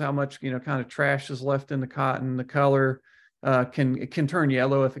grade tells how much, kind of trash is left in the cotton. The color can turn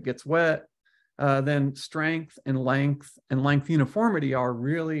yellow if it gets wet. Then strength and length uniformity are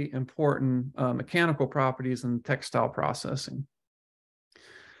really important mechanical properties in textile processing.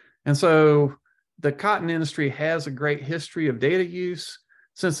 And so the cotton industry has a great history of data use.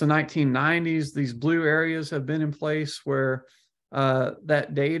 Since the 1990s, these blue areas have been in place where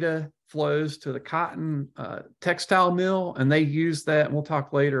that data flows to the cotton textile mill, and they use that, and we'll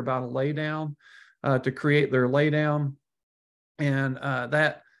talk later about a laydown to create their laydown. And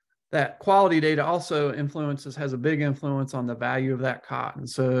that quality data also has a big influence on the value of that cotton.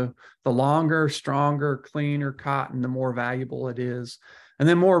 So the longer, stronger, cleaner cotton, the more valuable it is. And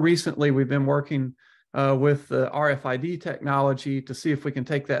then more recently, we've been working with the RFID technology to see if we can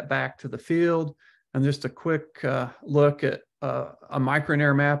take that back to the field. And just a quick look at a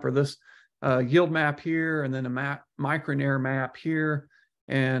Micronair map, or this yield map here, and then a Micronair map here.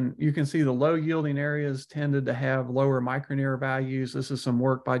 And you can see the low yielding areas tended to have lower Micronair values. This is some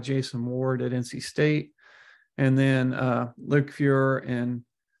work by Jason Ward at NC State. And then Luke Fuhr and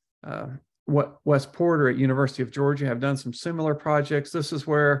Wes Porter at University of Georgia have done some similar projects. This is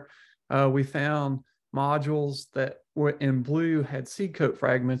where we found modules that were in blue had seed coat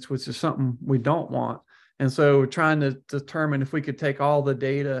fragments, which is something we don't want. And so we're trying to determine if we could take all the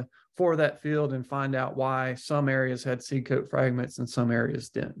data for that field and find out why some areas had seed coat fragments and some areas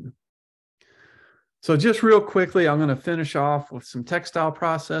didn't. So just real quickly, I'm going to finish off with some textile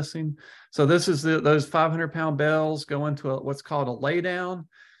processing. So this is those 500-pound bales go into what's called a laydown.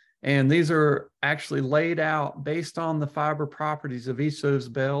 And these are actually laid out based on the fiber properties of each of those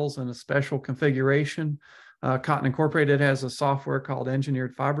bales in a special configuration. Cotton Incorporated has a software called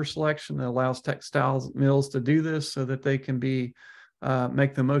Engineered Fiber Selection that allows textile mills to do this so that they can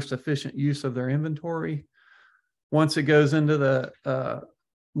make the most efficient use of their inventory. Once it goes into the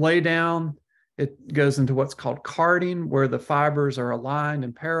laydown, it goes into what's called carding, where the fibers are aligned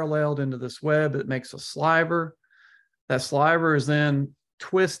and paralleled into this web. It makes a sliver. That sliver is then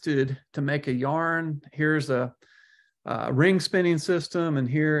twisted to make a yarn. Here's a ring spinning system, and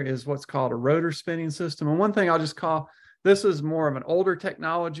here is what's called a rotor spinning system. And one thing I'll just call, this is more of an older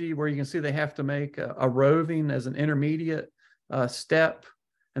technology where you can see they have to make a roving as an intermediate step,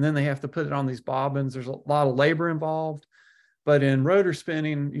 and then they have to put it on these bobbins. There's a lot of labor involved. But in rotor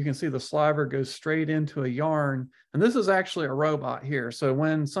spinning, you can see the sliver goes straight into a yarn. And this is actually a robot here. So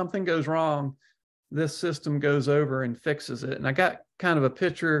when something goes wrong, this system goes over and fixes it. And I got kind of a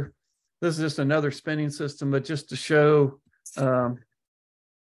picture. This is just another spinning system, but just to show so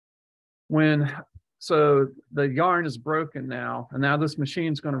the yarn is broken now, and now this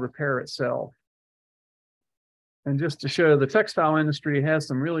machine's going to repair itself. And just to show, the textile industry has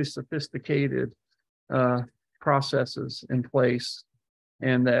some really sophisticated processes in place.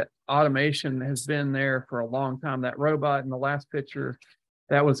 and that automation has been there for a long time. That robot in the last picture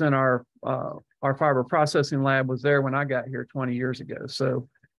that was in our fiber processing lab was there when I got here 20 years ago. So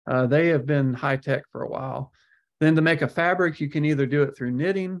they have been high tech for a while. Then to make a fabric, you can either do it through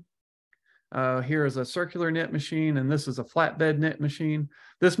knitting. Here is a circular knit machine, and this is a flatbed knit machine.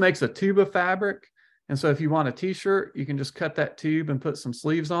 This makes a tube of fabric. And so if you want a t-shirt, you can just cut that tube and put some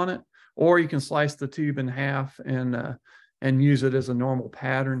sleeves on it, or you can slice the tube in half and use it as a normal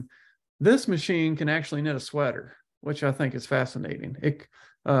pattern. This machine can actually knit a sweater, which I think is fascinating.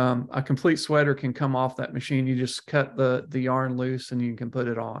 A complete sweater can come off that machine. You just cut the yarn loose and you can put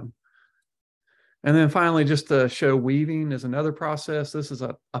it on. And then finally, just to show weaving is another process. This is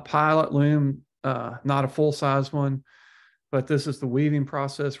a pilot loom, not a full-size one, but this is the weaving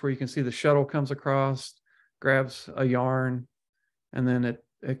process where you can see the shuttle comes across, grabs a yarn, and then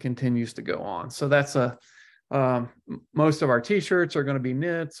it continues to go on. So that's most of our t-shirts are going to be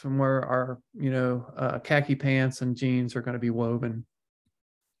knits, and where our khaki pants and jeans are going to be woven.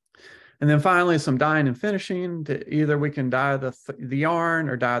 And then finally, some dyeing and finishing. Either we can dye the yarn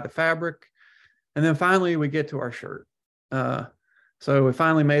or dye the fabric. And then finally, we get to our shirt. So we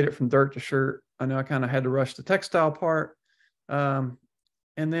finally made it from dirt to shirt. I know I kind of had to rush the textile part. And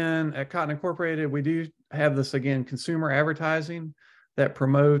then at Cotton Incorporated, we do have this, again, consumer advertising that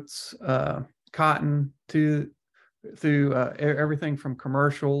promotes cotton through everything from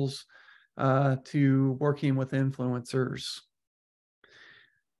commercials to working with influencers.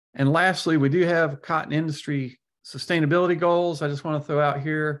 And lastly, we do have cotton industry sustainability goals. I just want to throw out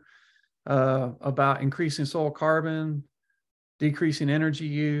here about increasing soil carbon, decreasing energy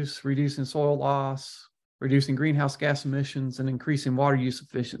use, reducing soil loss, reducing greenhouse gas emissions, and increasing water use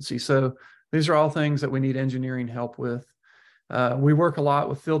efficiency. So these are all things that we need engineering help with. We work a lot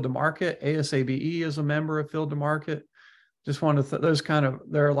with Field to Market. ASABE is a member of Field to Market. Just wanted to,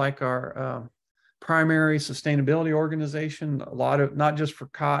 they're like our primary sustainability organization, a lot of, not just for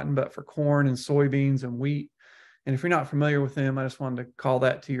cotton, but for corn and soybeans and wheat. And if you're not familiar with them, I just wanted to call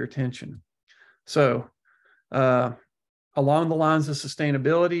that to your attention. So along the lines of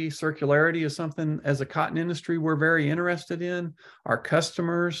sustainability, circularity is something as a cotton industry we're very interested in. Our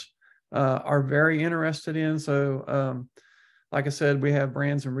customers are very interested in. So like I said, we have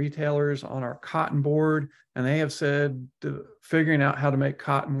brands and retailers on our cotton board, and they have said figuring out how to make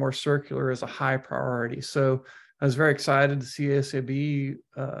cotton more circular is a high priority. So I was very excited to see ASABE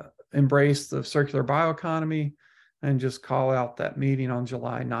embrace the circular bioeconomy and just call out that meeting on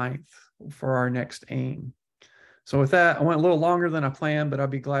July 9th for our next aim. So with that, I went a little longer than I planned, but I'll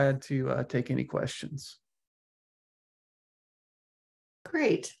be glad to take any questions.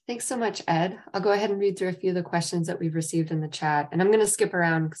 Great. Thanks so much, Ed. I'll go ahead and read through a few of the questions that we've received in the chat, and I'm going to skip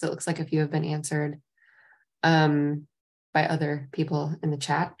around because it looks like a few have been answered by other people in the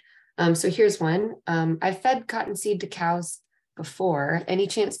chat. So here's one. I've fed cottonseed to cows before. Any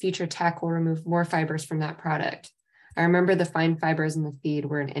chance future tech will remove more fibers from that product? I remember the fine fibers in the feed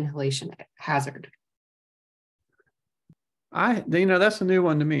were an inhalation hazard. That's a new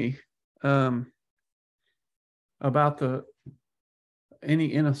one to me, about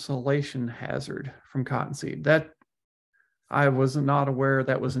any inhalation hazard from cottonseed. That I was not aware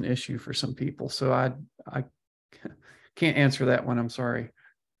that was an issue for some people. So I can't answer that one. I'm sorry.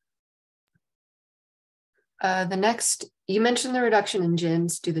 The next, you mentioned the reduction in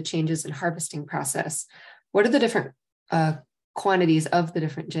gins due to the changes in harvesting process. What are the different quantities of the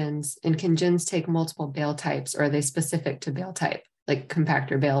different gins, and can gins take multiple bale types, or are they specific to bale type, like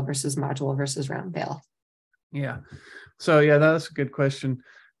compactor bale versus module versus round bale? Yeah. So yeah, that's a good question.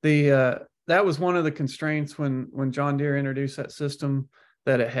 That was one of the constraints when John Deere introduced that system,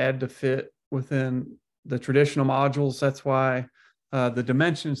 that it had to fit within the traditional modules. That's why the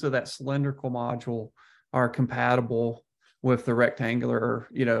dimensions of that cylindrical module are compatible with the rectangular,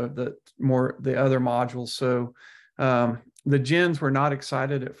 the other modules. So the gins were not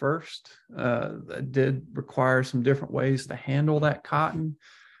excited at first. It did require some different ways to handle that cotton,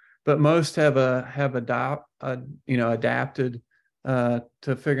 but most have adapted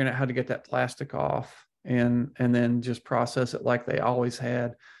to figuring out how to get that plastic off and then just process it like they always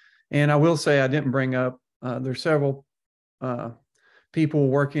had. And I will say, I didn't bring up, there's several people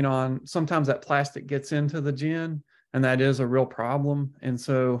working on, sometimes that plastic gets into the gin, and that is a real problem. And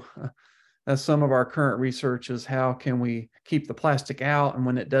so that's some of our current research is how can we keep the plastic out, and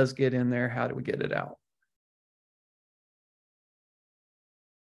when it does get in there, how do we get it out?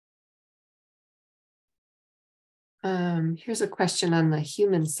 Here's a question on the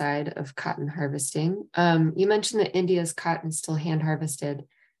human side of cotton harvesting. You mentioned that India's cotton is still hand harvested.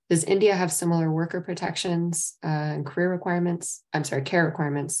 Does India have similar worker protections and care requirements,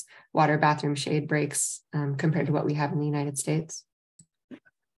 water, bathroom, shade breaks compared to what we have in the United States?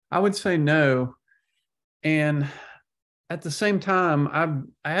 I would say no. And at the same time,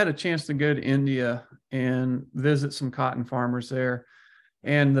 I had a chance to go to India and visit some cotton farmers there.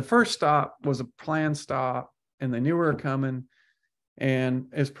 And the first stop was a planned stop, and they knew we were coming. And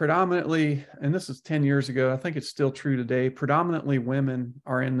it's predominantly, and this is 10 years ago, I think it's still true today, predominantly women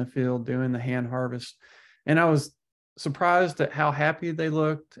are in the field doing the hand harvest. And I was surprised at how happy they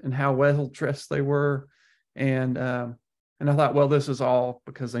looked and how well dressed they were. And I thought, well, this is all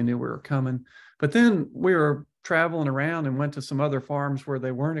because they knew we were coming. But then we were traveling around and went to some other farms where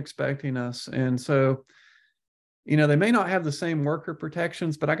they weren't expecting us. And so, you know, they may not have the same worker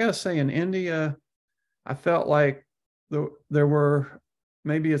protections, but I got to say in India, I felt like there were,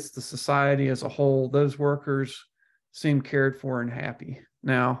 maybe it's the society as a whole, those workers seemed cared for and happy.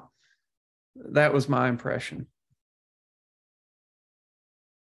 Now, that was my impression.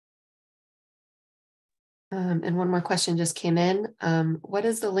 And one more question just came in. What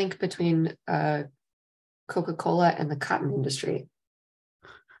is the link between Coca-Cola and the cotton industry?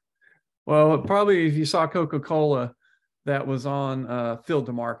 Well, probably if you saw Coca-Cola, that was on Field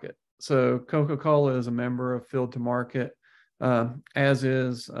to Market. So Coca-Cola is a member of Field to Market, as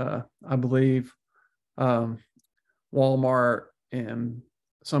is, I believe, Walmart and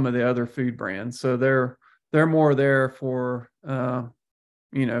some of the other food brands. So they're more there for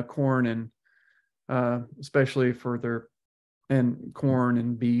you know, corn and especially for their corn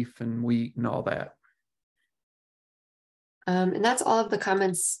and beef and wheat and all that. And that's all of the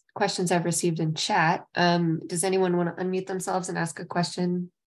questions I've received in chat. Does anyone want to unmute themselves and ask a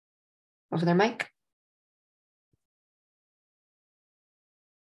question over their mic?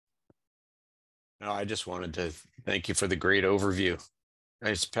 No, I just wanted to thank you for the great overview.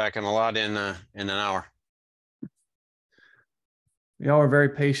 I was packing a lot in an hour. Y'all are very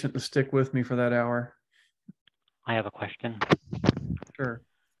patient to stick with me for that hour. I have a question. Sure.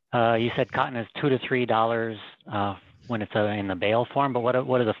 You said cotton is $2 to $3 when it's in the bale form, but what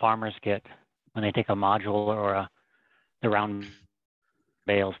do the farmers get when they take a module or the round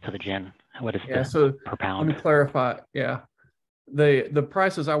bales to the gin? What is so per pound? Let me clarify. Yeah, the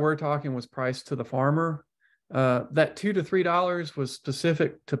prices I were talking was priced to the farmer. That $2 to $3 was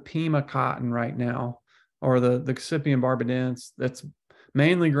specific to Pima cotton right now, or the Scipion barbadense that's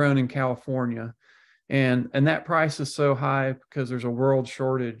mainly grown in California. And that price is so high because there's a world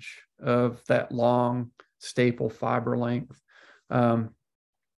shortage of that long staple fiber length.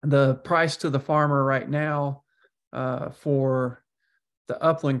 The price to the farmer right now for the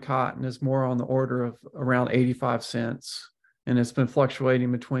upland cotton is more on the order of around 85 cents. And it's been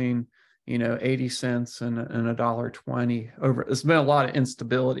fluctuating between, you know, 80 cents and $1.20 over. There's been a lot of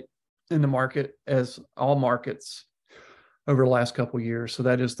instability in the market, as all markets over the last couple of years. So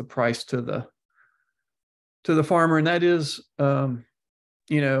that is the price to the farmer. And that is,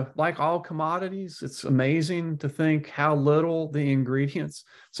 you know, like all commodities, it's amazing to think how little the ingredients.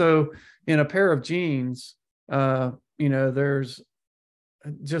 So in a pair of jeans, you know, there's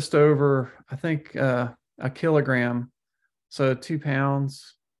just over, I think, a kilogram. So 2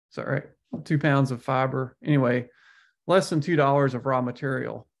 pounds, sorry, 2 pounds of fiber. Anyway, less than $2 of raw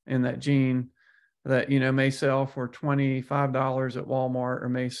material in that jean that, you know, may sell for $25 at Walmart or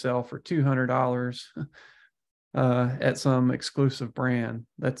may sell for $200 at some exclusive brand.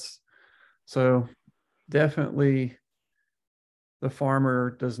 That's so definitely the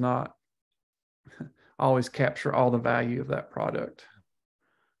farmer does not always capture all the value of that product.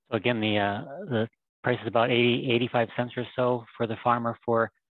 So again, the price is about 85 cents or so for the farmer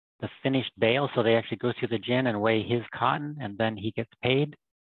for the finished bale. So they actually go through the gin and weigh his cotton and then he gets paid.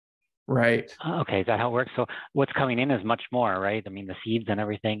 Right. Okay, is that how it works? So what's coming in is much more, right? I mean, the seeds and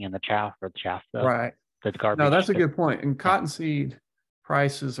everything and the chaff, Right. The garbage. No, that's a good point. And cottonseed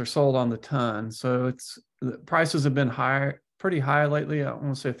prices are sold on the ton. So the prices have been pretty high lately. I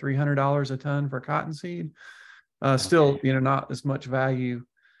want to say $300 a ton for cottonseed. Still, you know, not as much value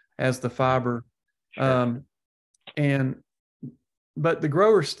as the fiber. Sure. But the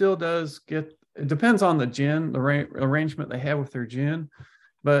grower still does get, it depends on the gin, the arrangement they have with their gin.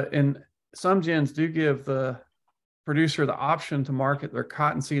 But in some gins do give the producer the option to market their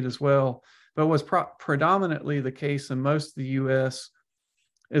cottonseed as well. But what's predominantly the case in most of the U.S.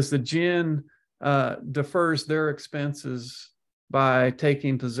 is the gin defers their expenses by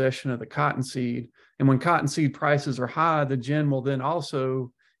taking possession of the cottonseed. And when cottonseed prices are high, the gin will then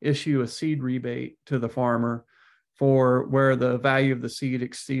also issue a seed rebate to the farmer for where the value of the seed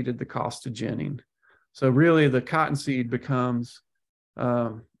exceeded the cost of ginning. So really the cottonseed becomes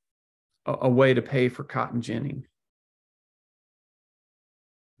a way to pay for cotton ginning.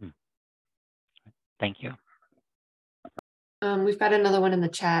 Thank you. We've got another one in the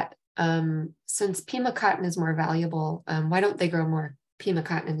chat. Since Pima cotton is more valuable, why don't they grow more Pima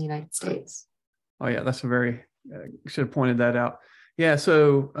cotton in the United States? Oh yeah, that's a very, should have pointed that out. Yeah,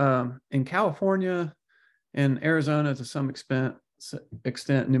 so in California and Arizona to some extent,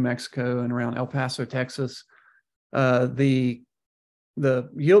 New Mexico and around El Paso, Texas, the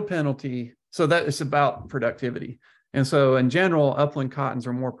yield penalty, so that is about productivity. And so in general, upland cottons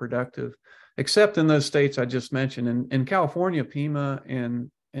are more productive, except in those states I just mentioned. In California, Pima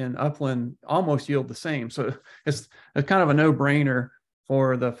and upland almost yield the same. So it's kind of a no-brainer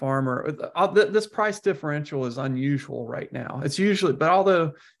for the farmer. This price differential is unusual right now. It's usually, but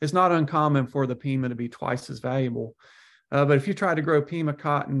although it's not uncommon for the Pima to be twice as valuable. But if you try to grow Pima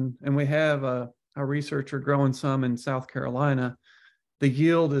cotton, and we have a researcher growing some in South Carolina, the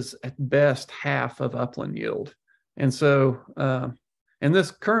yield is at best half of upland yield. And so in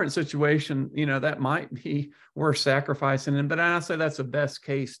this current situation, that might be worth sacrificing. But I say that's a best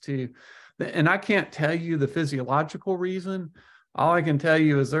case too. And I can't tell you the physiological reason. All I can tell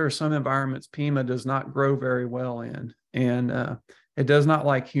you is there are some environments Pima does not grow very well in, and it does not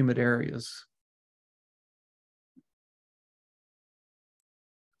like humid areas.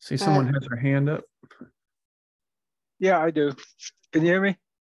 See, someone has their hand up. Yeah, I do. Can you hear me?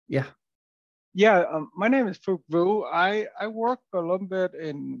 Yeah. Yeah, my name is Phuc Vu. I work a little bit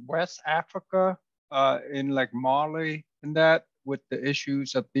in West Africa, in like Mali and that, with the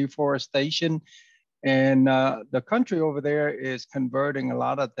issues of deforestation. And the country over there is converting a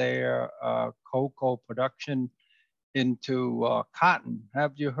lot of their cocoa production into cotton.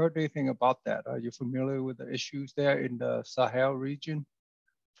 Have you heard anything about that? Are you familiar with the issues there in the Sahel region?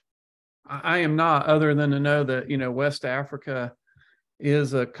 I am not, other than to know that, West Africa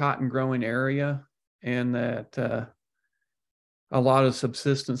is a cotton growing area, and that a lot of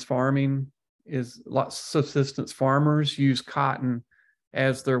subsistence farmers use cotton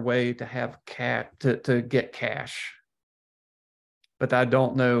as their way to have to get cash. But I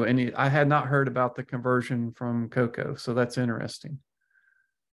don't know I had not heard about the conversion from cocoa, so that's interesting.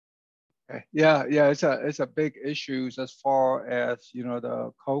 Okay. Yeah, it's a big issue as far as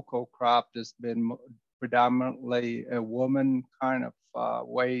the cocoa crop has been predominantly a woman kind of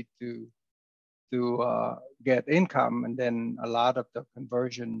way to get income, and then a lot of the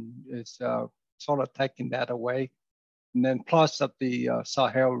conversion is sort of taking that away. And then plus of the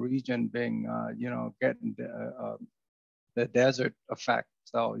Sahel region being, getting the desert effect.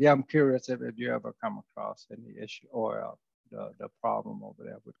 So yeah, I'm curious if you ever come across any issue or the problem over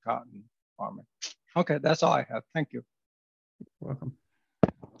there with cotton farming. Okay, that's all I have. Thank you. You're welcome. I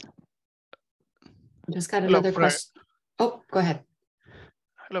just got another question. Oh, go ahead.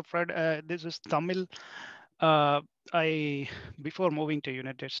 Hello, Fred. This is Tamil. Before moving to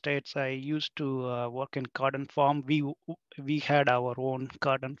United States, I used to work in cotton farm. We had our own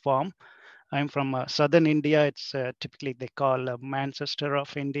cotton farm. I'm from southern India. It's typically they call Manchester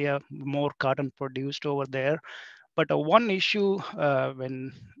of India. More cotton produced over there. But one issue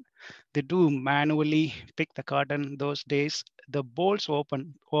when they do manually pick the cotton those days, the bolts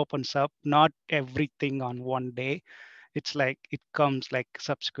opens up, not everything on one day. It's like it comes like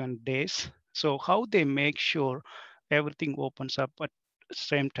subsequent days. So how they make sure everything opens up at the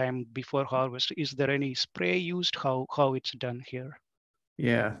same time before harvest? Is there any spray used? How it's done here?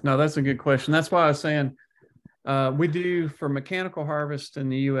 Yeah, no, that's a good question. That's why I was saying we do for mechanical harvest in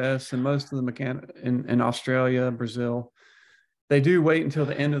the U.S. and most of the in Australia, Brazil. They do wait until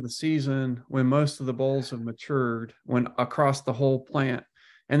the end of the season when most of the bolls have matured, when across the whole plant.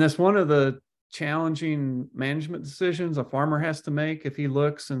 And that's one of the challenging management decisions a farmer has to make. If he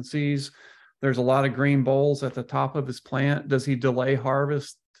looks and sees there's a lot of green bolls at the top of his plant, does he delay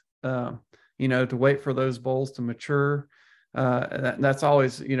harvest, to wait for those bolls to mature? That's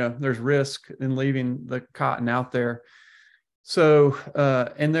always, there's risk in leaving the cotton out there. So,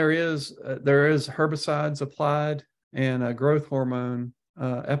 and there is herbicides applied and a growth hormone,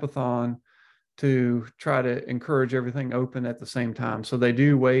 epithon, to try to encourage everything open at the same time. So they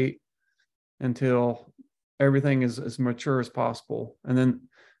do wait until everything is as mature as possible, and then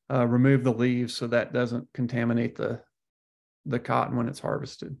remove the leaves so that doesn't contaminate the cotton when it's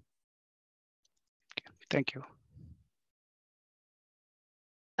harvested. Thank you.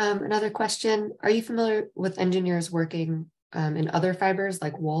 Another question. Are you familiar with engineers working in other fibers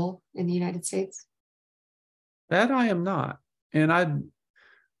like wool in the United States? That I am not. And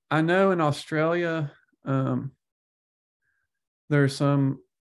I know in Australia, there's some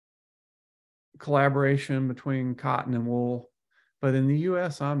collaboration between cotton and wool, but in the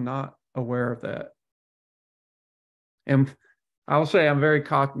US, I'm not aware of that. And I will say I'm very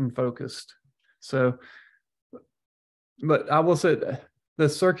cotton focused. So, but I will say the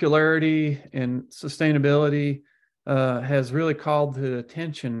circularity and sustainability has really called to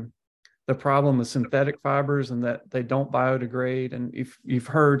attention the problem of synthetic fibers and that they don't biodegrade. And if you've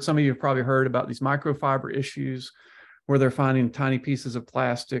heard, some of you have probably heard about these microfiber issues where they're finding tiny pieces of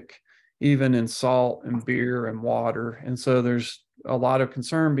plastic, even in salt and beer and water. And so there's a lot of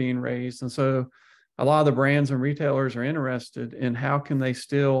concern being raised. And so a lot of the brands and retailers are interested in how can they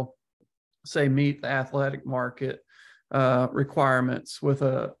still, say, meet the athletic market requirements with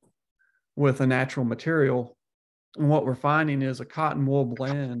a natural material. And what we're finding is a cotton wool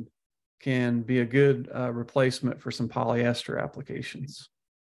blend can be a good replacement for some polyester applications.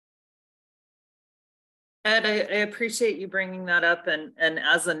 Ed, I appreciate you bringing that up. And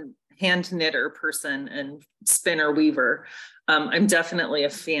as a hand knitter person and spinner weaver, I'm definitely a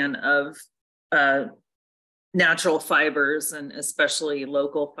fan of natural fibers and especially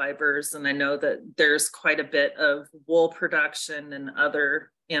local fibers. And I know that there's quite a bit of wool production and other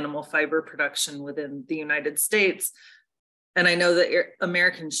animal fiber production within the United States. And I know that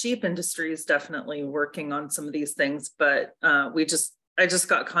American sheep industry is definitely working on some of these things, but I just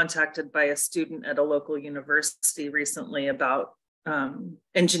got contacted by a student at a local university recently about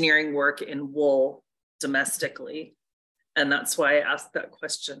engineering work in wool domestically. And that's why I asked that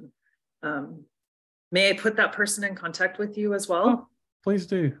question. May I put that person in contact with you as well? Oh, please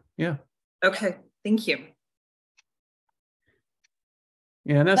do. Yeah. Okay. Thank you.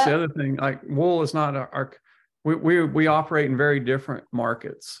 Yeah, and that's the other thing. Like wool is not we operate in very different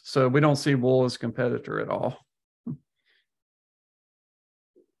markets, so we don't see wool as a competitor at all.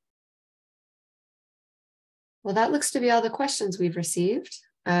 Well, that looks to be all the questions we've received.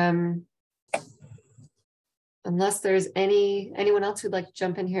 Unless there's anyone else who'd like to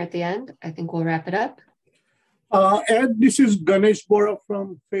jump in here at the end, I think we'll wrap it up. Ed, this is Ganesh Bora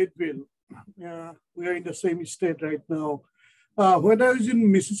from Fayetteville. We are in the same state right now. When I was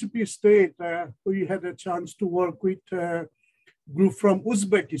in Mississippi State, we had a chance to work with a group from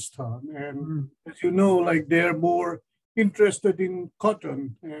Uzbekistan. And as you know, like they're more interested in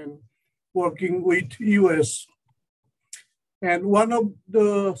cotton and working with US. And one of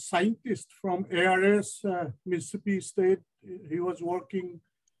the scientists from ARS, Mississippi State, he was working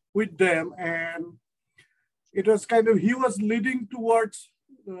with them. And it was he was leading towards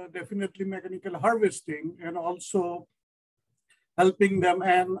definitely mechanical harvesting and also helping them.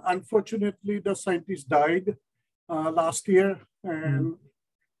 And unfortunately, the scientist died last year and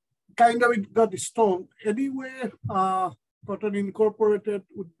it got stalled. Anyway, Cotton Incorporated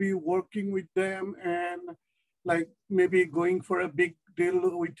would be working with them and like maybe going for a big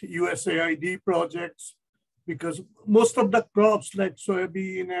deal with USAID projects, because most of the crops like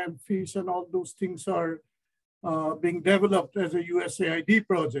soybean and fish and all those things are being developed as a USAID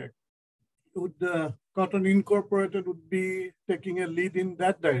project. Would Cotton Incorporated would be taking a lead in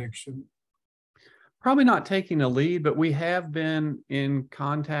that direction? Probably not taking a lead, but we have been in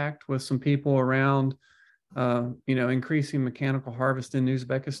contact with some people around increasing mechanical harvest in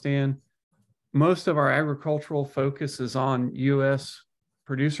Uzbekistan. Most of our agricultural focus is on U.S.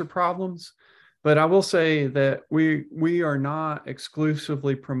 producer problems, but I will say that we are not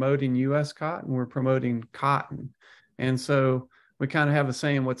exclusively promoting U.S. cotton, we're promoting cotton. And so we kind of have a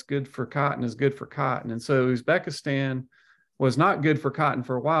saying, what's good for cotton is good for cotton. And so Uzbekistan was not good for cotton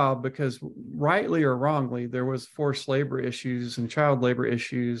for a while because rightly or wrongly, there was forced labor issues and child labor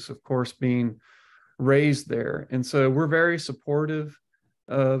issues, of course, being raised there. And so we're very supportive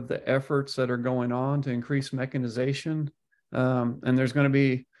of the efforts that are going on to increase mechanization. And there's going to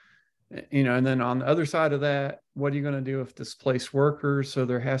be, and then on the other side of that, what are you going to do with displaced workers? So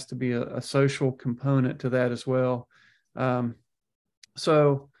there has to be a social component to that as well.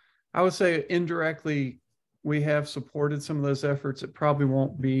 So I would say indirectly, we have supported some of those efforts. It probably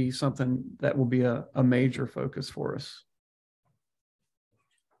won't be something that will be a major focus for us.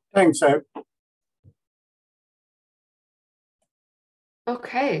 Thanks, Ed.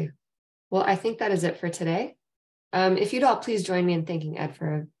 Okay, well, I think that is it for today. If you'd all please join me in thanking Ed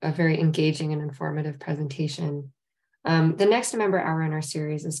for a very engaging and informative presentation. The next member hour in our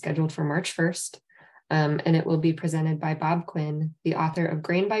series is scheduled for March 1st, and it will be presented by Bob Quinn, the author of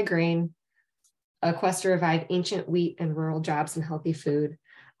Grain by Grain, A Quest to Revive Ancient Wheat and Rural Jobs and Healthy Food.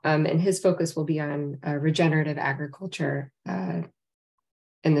 And his focus will be on regenerative agriculture and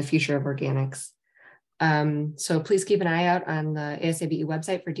the future of organics. So please keep an eye out on the ASABE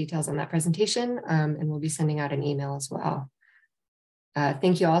website for details on that presentation, and we'll be sending out an email as well.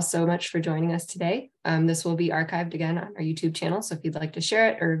 Thank you all so much for joining us today. This will be archived again on our YouTube channel, so if you'd like to share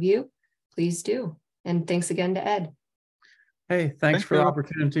it or review, please do. And thanks again to Ed. Hey, thanks for the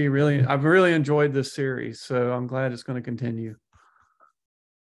opportunity. I've really enjoyed this series, so I'm glad it's going to continue.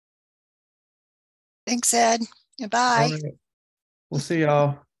 Thanks, Ed. Bye. All right. We'll see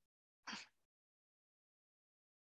y'all.